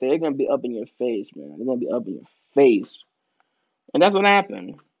bred right there. They're gonna be up in your face, man. They're gonna be up in your face, and that's what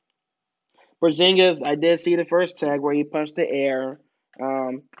happened. Porzingis, I did see the first tag where he punched the air.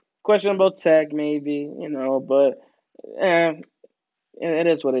 Um, Questionable tag, maybe, but eh, it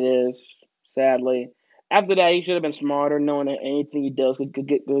is what it is. Sadly, after that, he should have been smarter, knowing that anything he does could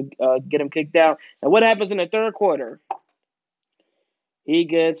get him kicked out. And what happens in the third quarter? He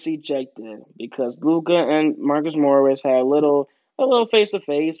gets ejected because Luka and Marcus Morris had a little face to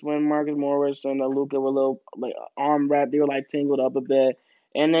face when Marcus Morris and Luka were a little like arm wrapped. They were like tangled up a bit,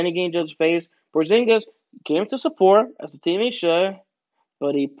 and then he came to his face. Porzingis came to support as the teammate should,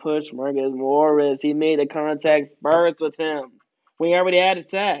 but he pushed Marcus Morris. He made the contact first with him when he already had a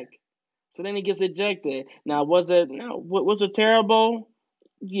sack. So then he gets ejected. Now, was it terrible?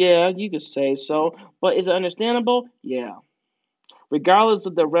 Yeah, you could say so. But is it understandable? Yeah. Regardless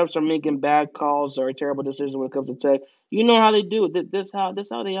if the refs are making bad calls or terrible decisions when it comes to tech, you know how they do it. This how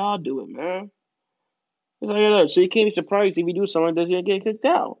they all do it, man. That's how you do it. So you can't be surprised if you do something like this, you get kicked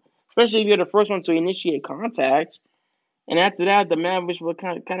out. Especially if you're the first one to initiate contact. And after that, the Mavericks will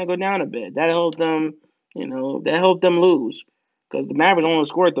kind of go down a bit. That helped them lose. Because the Mavericks only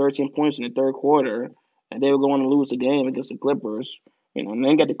scored 13 points in the third quarter, and they were going to lose the game against the Clippers. And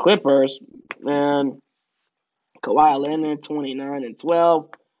then get the Clippers, and Kawhi Leonard 29 and 12,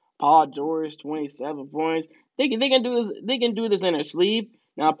 Paul George 27 points. They can do this. They can do this in their sleep.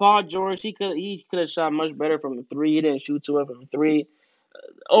 Now Paul George, he could have shot much better from the three. He didn't shoot too well from the three.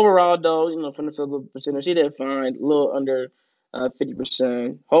 Overall, though, from the field goal percentage, he did fine, a little under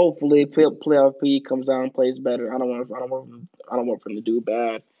 50%. Hopefully, playoff P comes out and plays better. I don't want for him to do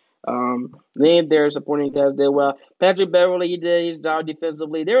bad. Then their supporting cast did well. Patrick Beverly, he did his job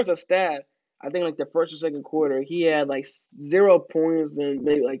defensively. There was a stat. I think like the first or second quarter, he had like 0 points and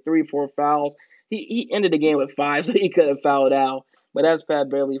maybe like 3, 4 fouls. He ended the game with five, so he could have fouled out. But that's Pat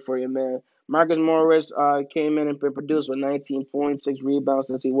Beverly for you, man. Marcus Morris came in and produced with 19 points, 6 rebounds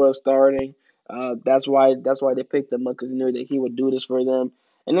since he was starting. That's why they picked him up, because he knew that he would do this for them.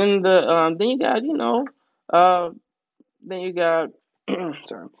 And then you got uh then you got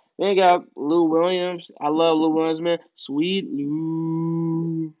sorry. Then you got Lou Williams. I love Lou Williams, man. Sweet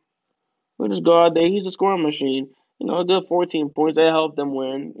Lou. We'll just go out there. He's a scoring machine. A good 14 points. That helped them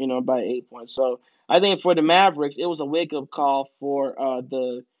win, by 8 points. So I think for the Mavericks, it was a wake up call for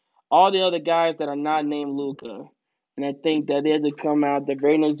the all the other guys that are not named Luca. And I think that they had to come out the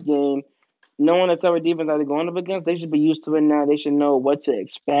very next game, knowing the type of defense that they're going up against. They should be used to it now. They should know what to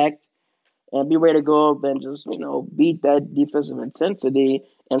expect and be ready to go up and just, beat that defensive intensity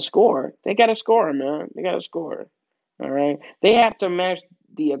and score. They got to score, man. They got to score. All right. They have to match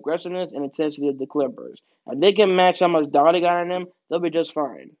the aggressiveness and intensity of the Clippers. If they can match how much dollar they got on them, they'll be just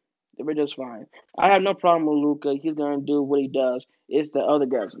fine. They'll be just fine. I have no problem with Luka. He's gonna do what he does. It's the other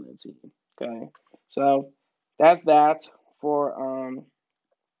guys on the team. Okay. So that's that for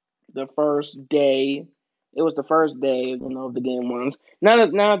the first day. It was the first day, of the game ones.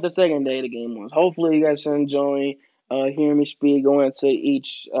 Not the second day of the game ones. Hopefully, you guys are enjoying hearing me speak, going into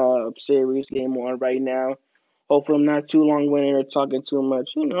each series game one right now. Hopefully, I'm not too long winded or talking too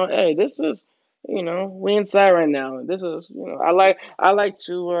much. Hey, this is, we inside right now. This is, I like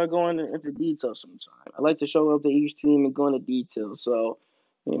to go into detail sometimes. I like to show up to each team and go into detail. So,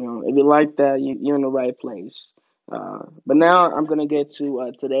 if you like that, you're in the right place. But now I'm gonna get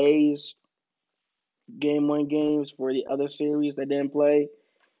to today's game one games for the other series that didn't play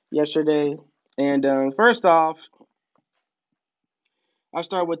yesterday. And first off, I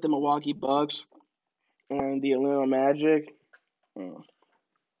start with the Milwaukee Bucks and the Orlando Magic. Uh,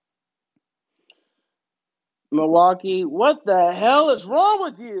 Milwaukee, what the hell is wrong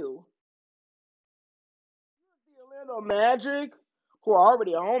with you? The Orlando Magic, who are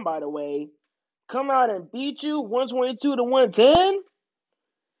already at home by the way, come out and beat you 122 to 110?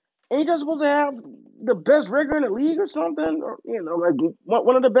 Ain't you supposed to have the best record in the league or something? Or, like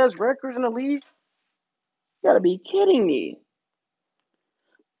one of the best records in the league? You gotta be kidding me.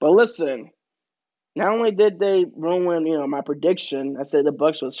 But listen, not only did they ruin, my prediction, I said the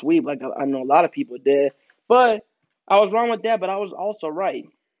Bucks would sweep, like I know a lot of people did, but I was wrong with that. But I was also right.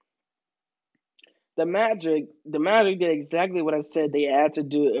 The Magic did exactly what I said they had to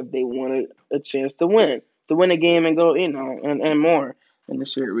do if they wanted a chance to win a game and go, and more in the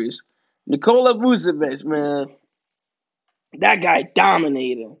series. Nikola Vucevic, man, that guy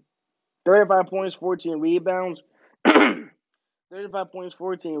dominated. 35 points, 14 rebounds. 35 points,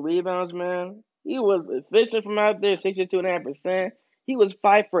 14 rebounds, man. He was efficient from out there, 62.5%. He was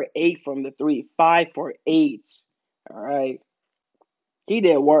 5 for 8 from the three. 5 for 8. All right. He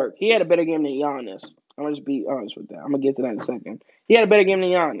did work. He had a better game than Giannis. I'm gonna just be honest with that. I'm gonna get to that in a second. He had a better game than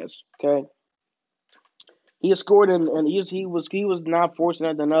Giannis. Okay. He scored and he was not forcing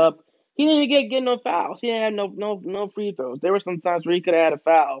nothing up. He didn't even get no fouls. He didn't have no free throws. There were some times where he could have had a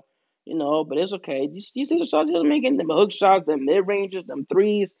foul, but it's okay. You see the shots he was making, them hook shots, them mid ranges, them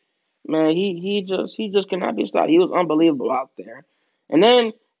threes. Man, he just cannot be stopped. He was unbelievable out there. And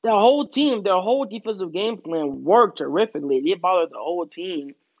then the whole team, their whole defensive game plan worked terrifically. They bothered the whole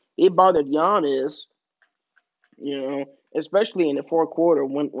team. They bothered Giannis, especially in the fourth quarter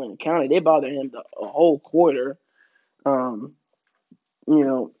when it counted. They bothered him the whole quarter. Um,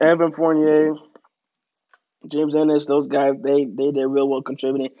 Evan Fournier, James Ennis, those guys, they did real well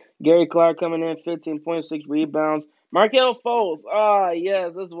contributing. Gary Clark coming in, 15.6 rebounds. Markel Fultz,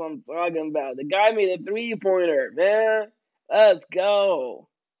 yes, this is what I'm talking about. The guy made a three-pointer, man. Let's go.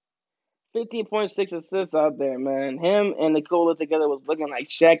 15.6 assists out there, man. Him and Nikola together was looking like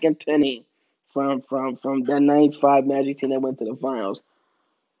Shaq and Penny from that 95 Magic team that went to the finals.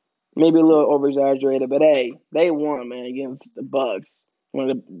 Maybe a little over exaggerated, but hey, they won, man, against the Bucks.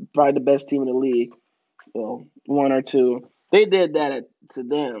 Probably the best team in the league. Well, one or two. They did that to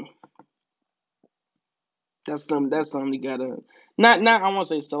them. That's something you gotta not I won't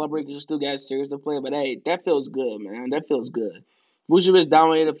say celebrate because you still got a series to play, but hey, that feels good, man. That feels good. Vucevic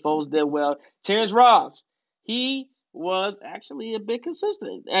dominated, Foles did well. Terrence Ross, he was actually a bit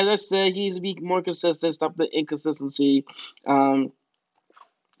consistent. As I said, he's to be more consistent, stop the inconsistency. Um,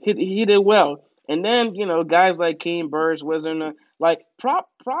 he did well. And then, guys like Kane Burrs, Wizard, like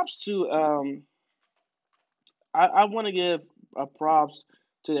props to I want to give props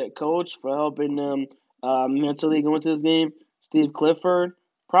to that coach for helping them mentally go into this game. Steve Clifford,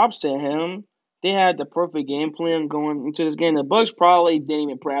 props to him. They had the perfect game plan going into this game. The Bucks probably didn't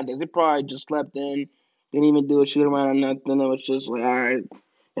even practice. They probably just slept in, didn't even do a shoot around or nothing. It was just like, all right,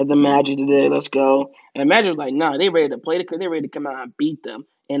 it's the Magic today, let's go. And the Magic was like, nah, they ready to play. They ready to come out and beat them,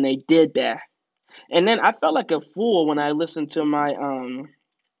 and they did that. And then I felt like a fool when I listened to my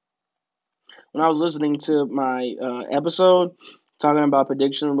when I was listening to my episode talking about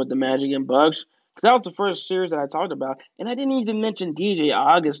prediction with the Magic and Bucks. 'Cause that was the first series that I talked about, and I didn't even mention DJ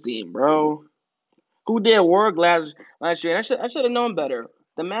Augustine, bro, who did work last year. I should have known better.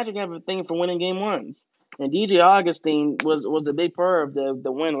 The Magic have a thing for winning game ones, and DJ Augustine was a big part of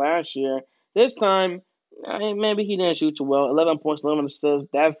the win last year. This time, maybe he didn't shoot too well. 11 points, 11 assists.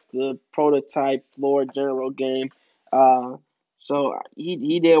 That's the prototype floor general game. Uh, so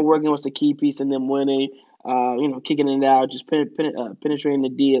he did work and was the key piece in them winning. Kicking it out, just penetrating the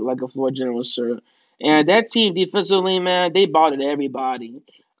D like a floor general, sir. And that team defensively, man, they bothered everybody.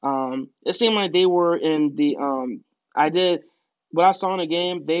 It seemed like they were in the I did what I saw in the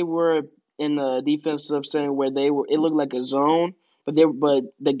game. They were in the defensive setting where they were. It looked like a zone, but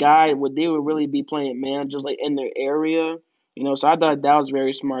the guy would they would really be playing man just like in their area. So I thought that was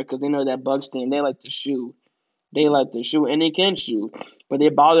very smart because they know that Bucks team they like to shoot. They like to shoot and they can shoot, but they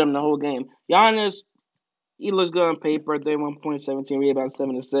bothered them the whole game. Giannis, he looks good on paper. 31.17 rebounds,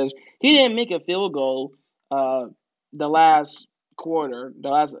 7 assists. He didn't make a field goal. Uh, the last quarter, the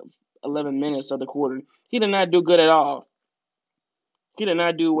last 11 minutes of the quarter, he did not do good at all. He did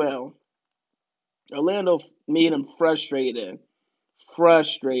not do well. Orlando made him frustrated.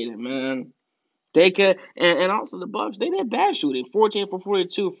 Frustrated, man. They could, and also the Bucks. They did bad shooting. 14 for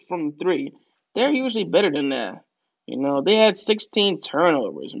 42 from three. They're usually better than that. They had 16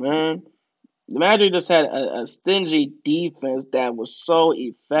 turnovers, man. The Magic just had a stingy defense that was so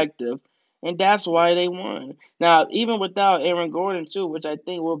effective, and that's why they won. Now, even without Aaron Gordon too, which I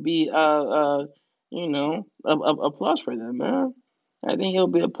think will be a plus for them, man. I think he'll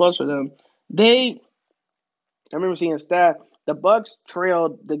be a plus for them. I remember seeing a stat. The Bucks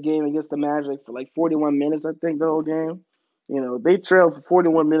trailed the game against the Magic for like 41 minutes. I think the whole game. They trailed for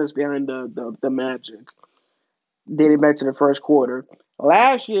 41 minutes behind the Magic, dating back to the first quarter.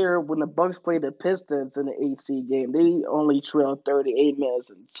 Last year, when the Bucks played the Pistons in the 8 seed game, they only trailed 38 minutes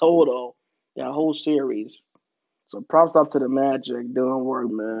in total that whole series. So props up to the Magic doing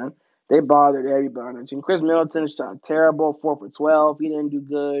work, man. They bothered everybody. And Chris Middleton shot terrible, 4 for 12. He didn't do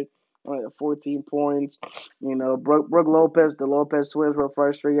good. Only had 14 points. Brooke Lopez, the Lopez twins were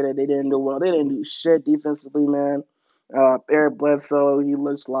frustrated. They didn't do well. They didn't do shit defensively, man. Eric Bledsoe, he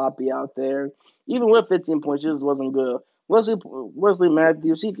looked sloppy out there. Even with 15 points, he just wasn't good. Wesley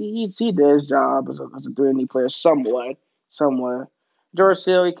Matthews, he did his job as a 3 player somewhat. George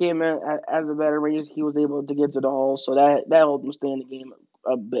Hill, he came in as a veteran. He was able to get to the hole, so that helped him stay in the game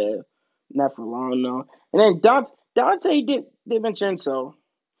a bit. Not for long, though. And then Dante DiVincenzo,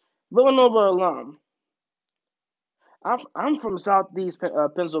 Villanova alum. I'm from Southeast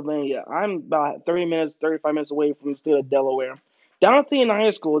Pennsylvania. I'm about 30 minutes, 35 minutes away from the state of Delaware. Dante in high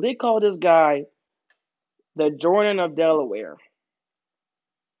school, they call this guy the Jordan of Delaware.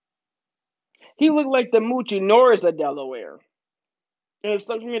 He looked like the Moochie Norris of Delaware. And it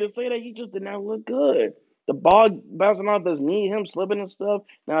sucks for me to say that he just did not look good. The ball bouncing off his knee, him slipping and stuff.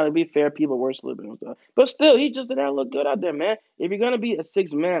 Now, to be fair, people were slipping and stuff. But still, he just did not look good out there, man. If you're going to be a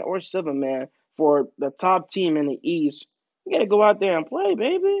 6-man or 7-man for the top team in the East, you got to go out there and play,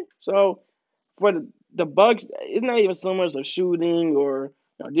 baby. So, for the Bucks, it's not even so much of shooting or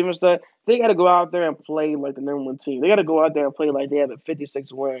different stuff. They got to go out there and play like the number one team. They got to go out there and play like they have a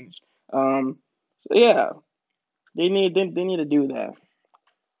 56 wins. So, yeah, they need to do that.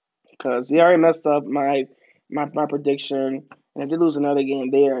 Because he already messed up my prediction. And if they lose another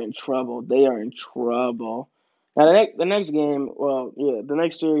game, they are in trouble. They are in trouble. Now the next game, well, yeah, the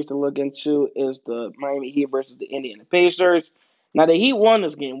next series to look into is the Miami Heat versus the Indiana Pacers. Now the Heat won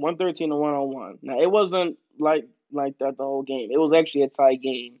this game, 113 to 101. Now it wasn't like that the whole game. It was actually a tie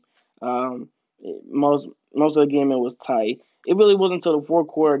game. Most of the game it was tight. It really wasn't until the fourth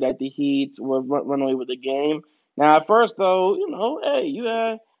quarter that the Heat would run away with the game. Now at first though, hey, you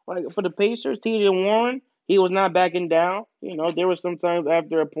had like for the Pacers, T.J. Warren, he was not backing down. There was sometimes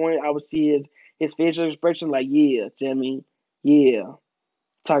after a point I would see his facial expression like, yeah, Jimmy, yeah,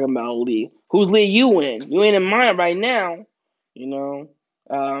 talking about Lee. Who's Lee you in? You ain't in mine right now. You know,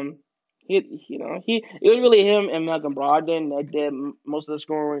 um, he it was really him and Malcolm Brogdon that did most of the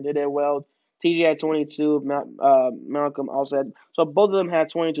scoring. They did well. TJ had 22. Malcolm also had so both of them had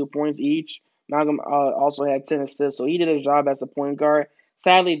 22 points each. Malcolm also had 10 assists, so he did his job as a point guard.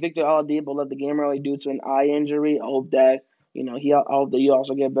 Sadly, Victor Oladipo left the game early due to an eye injury. I hope that I hope that you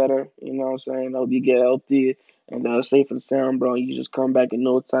also get better. You know what I'm saying? I hope you get healthy and safe and sound, bro. You just come back in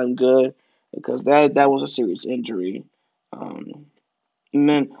no time good because that was a serious injury. Um, and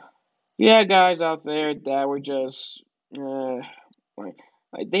then yeah, guys out there that were just like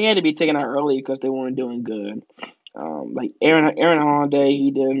they had to be taken out early because they weren't doing good. Like Aaron Holiday,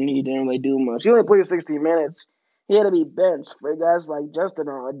 he didn't really do much. He only played 16 minutes. he had to be benched for guys like Justin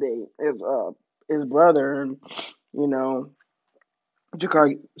Holiday, his brother, and you know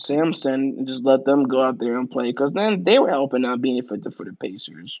Jakar Sampson, and just let them go out there and play because then they were helping out being effective for the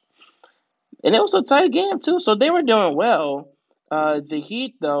Pacers, and it was a tight game too, so they were doing well. The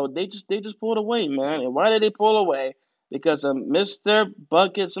Heat though, they just pulled away, man. And why did they pull away? Because of Mr.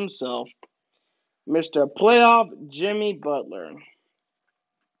 Buckets himself, Mr. Playoff Jimmy Butler.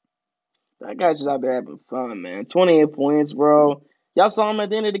 That guy's just out there having fun, man. 28 points, bro. Y'all saw him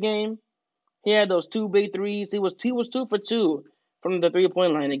at the end of the game. He had those two big threes. He was 2 for 2 from the 3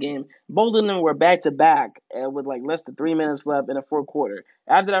 point line in the game. Both of them were back to back with like less than 3 minutes left in the fourth quarter.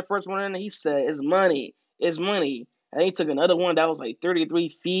 After that first one, he said, "It's money, it's money." And he took another one that was like 33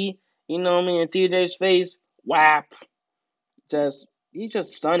 feet. You know what I mean? In TJ's face, whap. He's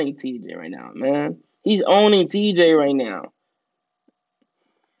just sunning TJ right now, man. He's owning TJ right now.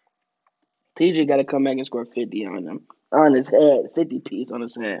 TJ got to come back and score 50 on him, on his head, 50 piece on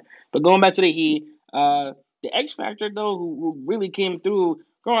his head. But going back to the Heat, the X Factor, though, who really came through,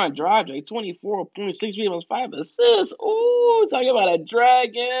 go on drive, like 24.6 rebounds, 5 assists. Ooh, talking about a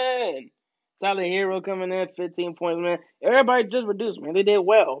dragon. Tyler Hero coming in, 15 points, man. Everybody just reduced, man. They did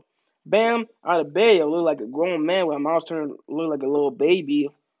well. Bam, out of Bayo looked like a grown man, while Miles Turner looked like a little baby.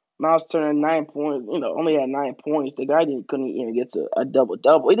 Miles Turner 9 points, only had 9 points. The guy couldn't even get to a double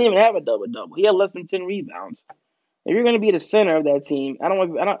double. He didn't even have a double double. He had less than 10 rebounds. If you're gonna be the center of that team, I don't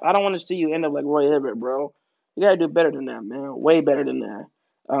want to see you end up like Roy Hibbert, bro. You gotta do better than that, man. Way better than that.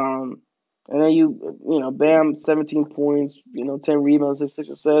 Um, and then Bam, 17 points, 10 rebounds, and 6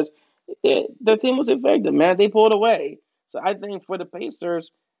 assists. Their team was effective, man. They pulled away. So I think for the Pacers,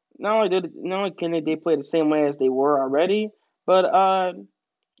 not only can they play the same way as they were already, but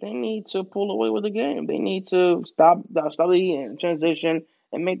they need to pull away with the game. They need to stop the transition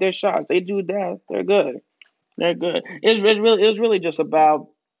and make their shots. They do that, they're good. They're good. It was really just about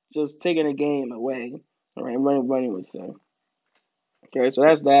just taking a game away, all right, running with them. Okay, so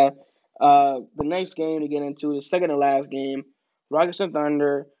that's that. The next game to get into, the second to last game, Rockets and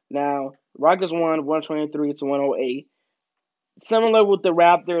Thunder. Now, Rockets won 123 to 108. Similar with the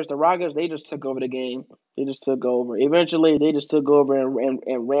Raptors, the Rockets, they just took over the game. They just took over. Eventually, they just took over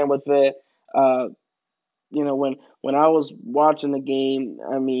and ran with it. Uh, when I was watching the game,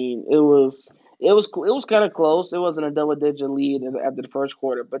 I mean, it was kind of close. It wasn't a double digit lead after the first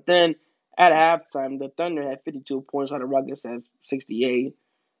quarter, but then at halftime, the Thunder had 52 points, while the Rockets had 68.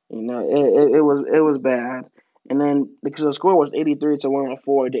 It was bad, and then because the score was 83 to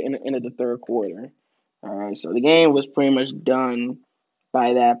 104 at the end of the third quarter. All right, so the game was pretty much done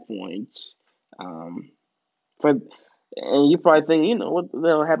by that point. Um, for and you probably think, what the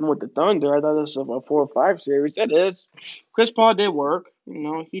hell happened with the Thunder? I thought this was a 4 or 5 series. It is. Chris Paul did work.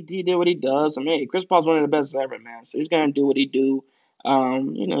 He did what he does. I mean, hey, Chris Paul's one of the best ever, man. So he's gonna do what he do.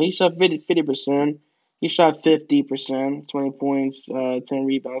 He shot 50%. He shot 50%, 20 points, 10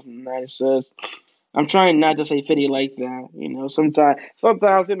 rebounds, and 9 assists. I'm trying not to say 50 like that.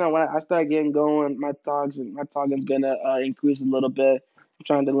 Sometimes, when I start getting going, my talking's gonna increase a little bit. I'm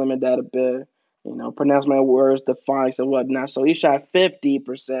trying to limit that a bit. Pronounce my words, the phonics and whatnot. So he shot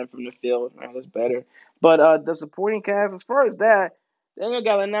 50% from the field. Right, that's better. But the supporting cast, as far as that, Daniel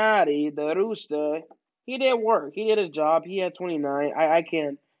Gallinari, the Rooster, he did work. He did his job. He had 29. I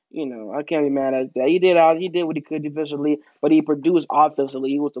can't be mad at that. He did what he could defensively, but he produced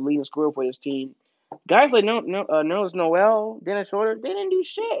offensively. He was the leading scorer for his team. Guys like Nerlens Noel, Dennis Schroeder, they didn't do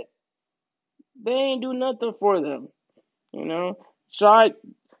shit. They ain't do nothing for them. You know, Shot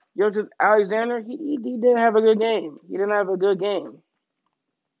Joseph Alexander, he didn't have a good game. He didn't have a good game.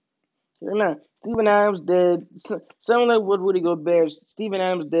 He didn't have. Steven Adams did similar with Rudy Gobert. Steven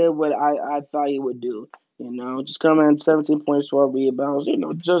Adams did what I thought he would do. Just come in 17 points, 12 rebounds.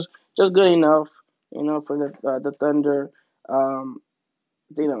 Just good enough. For the Thunder. Um,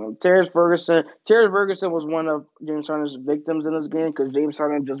 Terrence Ferguson. Terrence Ferguson was one of James Harden's victims in this game because James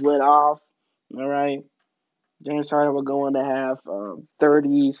Harden just went off. All right, James Harden would go on to have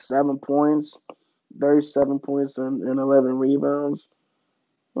 37 points and 11 rebounds.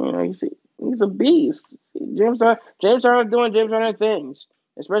 He's a beast. James Harden doing James Harden things,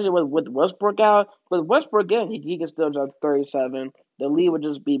 especially with Westbrook out. With Westbrook in, he can still drop 37. The lead would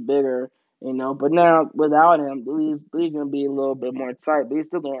just be bigger. But now without him, the league's gonna be a little bit more tight. But he's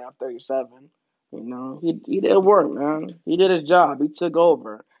still gonna have 37. He did work, man. He did his job. He took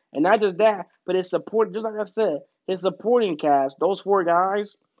over, and not just that, but his support. Just like I said, his supporting cast. Those four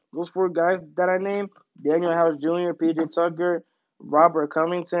guys that I named: Daniel House Jr., P.J. Tucker, Robert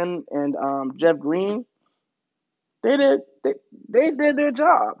Covington, and Jeff Green. They did they did their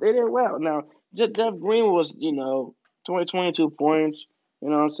job. They did well. Now Jeff Green was, 22 points. You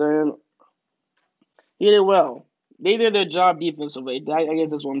know what I'm saying? He did well. They did their job defensively. I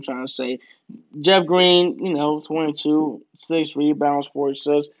guess that's what I'm trying to say. Jeff Green, 22, 6 rebounds, 4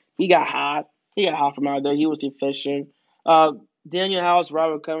 assists. He got hot. He got hot from out there. He was efficient. Uh, Daniel House,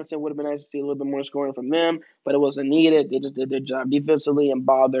 Robert Covington would have been nice to see a little bit more scoring from them, but it wasn't needed. They just did their job defensively and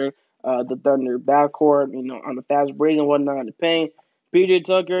bothered the Thunder backcourt, on the fast break and whatnot in the paint. PJ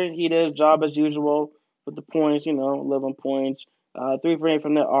Tucker, he did his job as usual with the points, 11 points. 3 for 8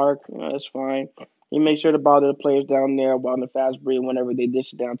 from the arc, that's fine. He made sure to bother the players down there while on the fast break whenever they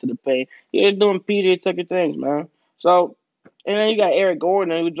dish it down to the paint. He was doing PJ Tucker things, man. So, and then you got Eric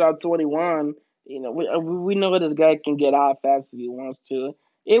Gordon who dropped 21. We know this guy can get out fast if he wants to.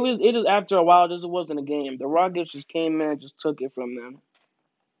 It was after a while. This wasn't a game. The Rockets just came in and just took it from them.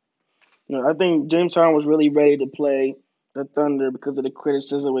 I think James Harden was really ready to play the Thunder because of the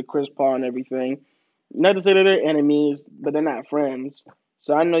criticism with Chris Paul and everything. Not to say that they're enemies, but they're not friends.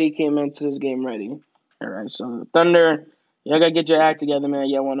 So I know he came into this game ready. All right, so the Thunder, y'all gotta get your act together, man.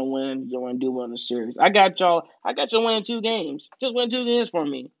 Y'all want to win. Y'all want to do well in the series. I got y'all. I got y'all winning 2 games. Just win 2 games for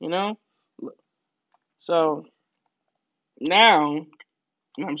me. So now,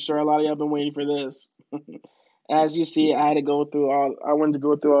 I'm sure a lot of y'all been waiting for this. As you see, I had to go through all. I wanted to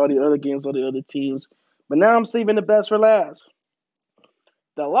go through all the other games, all the other teams, but now I'm saving the best for last.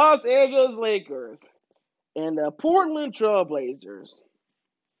 The Los Angeles Lakers and the Portland Trailblazers.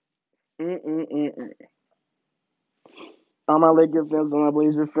 Mm-mm-mm-mm. All my Lakers fans, all my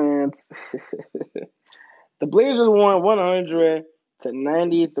Blazer fans. The Blazers won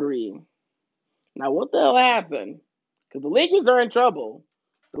 100-93. Now, what the hell happened? Because the Lakers are in trouble.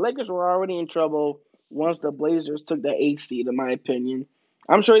 The Lakers were already in trouble once the Blazers took the 8th seed, in my opinion.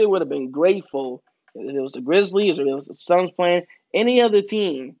 I'm sure they would have been grateful if it was the Grizzlies or it was the Suns playing any other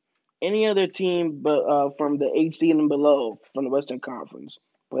team, but from the 8th seed and below from the Western Conference.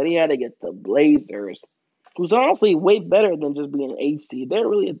 But he had to get the Blazers, who's honestly way better than just being an 8th seed. They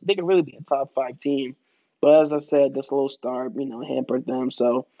could really be a top 5 team. But as I said, the slow start, hampered them.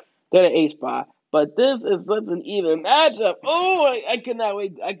 So they're the 8th spot. But this is such an even matchup. Oh, I cannot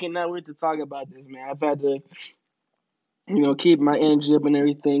wait. I cannot wait to talk about this, man. I've had to, keep my energy up and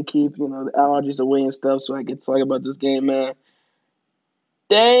everything, keep, the allergies away and stuff so I can talk about this game, man.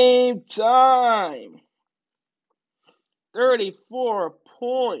 Dame time. 34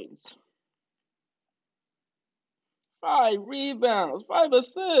 points. 5 rebounds. 5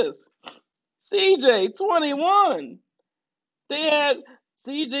 assists. CJ, 21. They had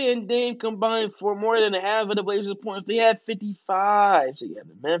CJ and Dame combined for more than half of the Blazers' points. They had 55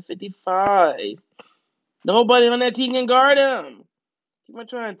 together, man. 55. Nobody on that team can guard him. What am I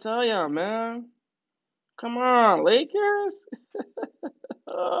trying to tell y'all, man? Come on, Lakers.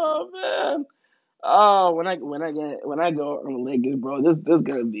 Oh man. Oh, when I go on the Lakers, bro, this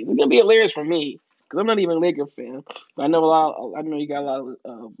gonna be hilarious for me because I'm not even a Laker fan. But I know a lot. I know you got a lot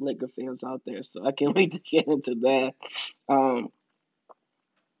of Laker fans out there, so I can't wait to get into that. Um,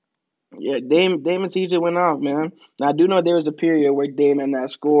 Yeah, Dame and CJ went off, man. Now, I do know there was a period where Dame had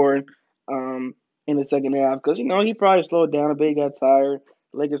not scored in the second half because he probably slowed down a bit, got tired.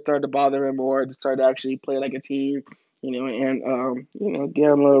 The Lakers started to bother him more, to start to actually play like a team, and get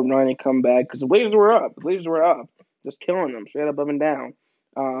on a little run and come back because the Blazers were up. The Blazers were up, just killing them straight up and down.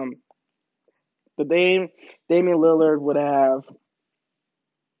 Um, but Damian Lillard would have.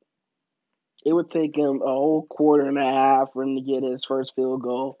 It would take him a whole quarter and a half for him to get his first field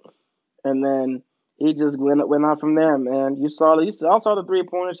goal. And then he just went on from there, man. You saw the 3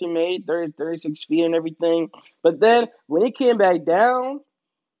 pointers he made, 36 feet and everything. But then when he came back down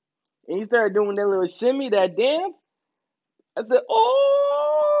and he started doing that little shimmy, that dance, I said,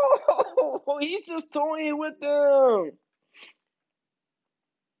 "Oh, he's just toying with them."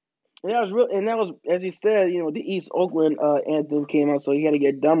 And that was as you said, the East Oakland anthem came out, so he had to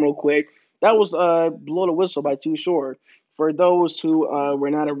get dumb real quick. That was "Blow the Whistle" by Too Short. For those who were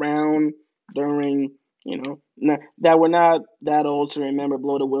not around during, that were not that old to remember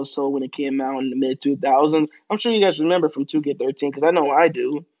 "Blow the Whistle" when it came out in the mid 2000s. I'm sure you guys remember from 2K13 because I know I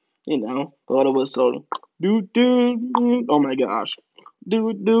do. "Blow the Whistle." Do do do. Oh my gosh.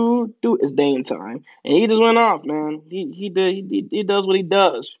 Do do do. It's Dame time, and he just went off, man. He does what he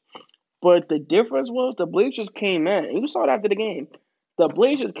does. But the difference was the Blazers came in. And you saw it after the game. The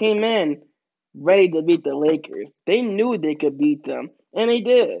Blazers came in ready to beat the Lakers. They knew they could beat them, and they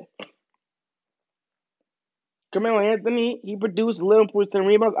did. Carmelo Anthony, he produced 11 points and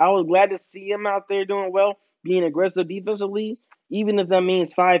rebounds. I was glad to see him out there doing well, being aggressive defensively, even if that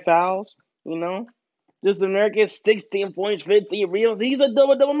means 5 fouls. This American 16 points, 15 rebounds. He's a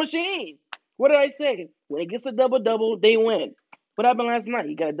double-double machine. What did I say? When it gets a double-double, they win. What happened last night?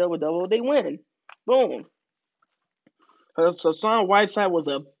 He got a double-double, they win. Boom. So Hassan Whiteside was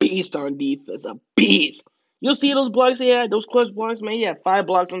a beast on defense. A beast. You see those blocks he had? Those clutch blocks, man? He had 5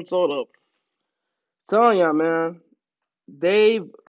 blocks in total. Telling y'all, man. They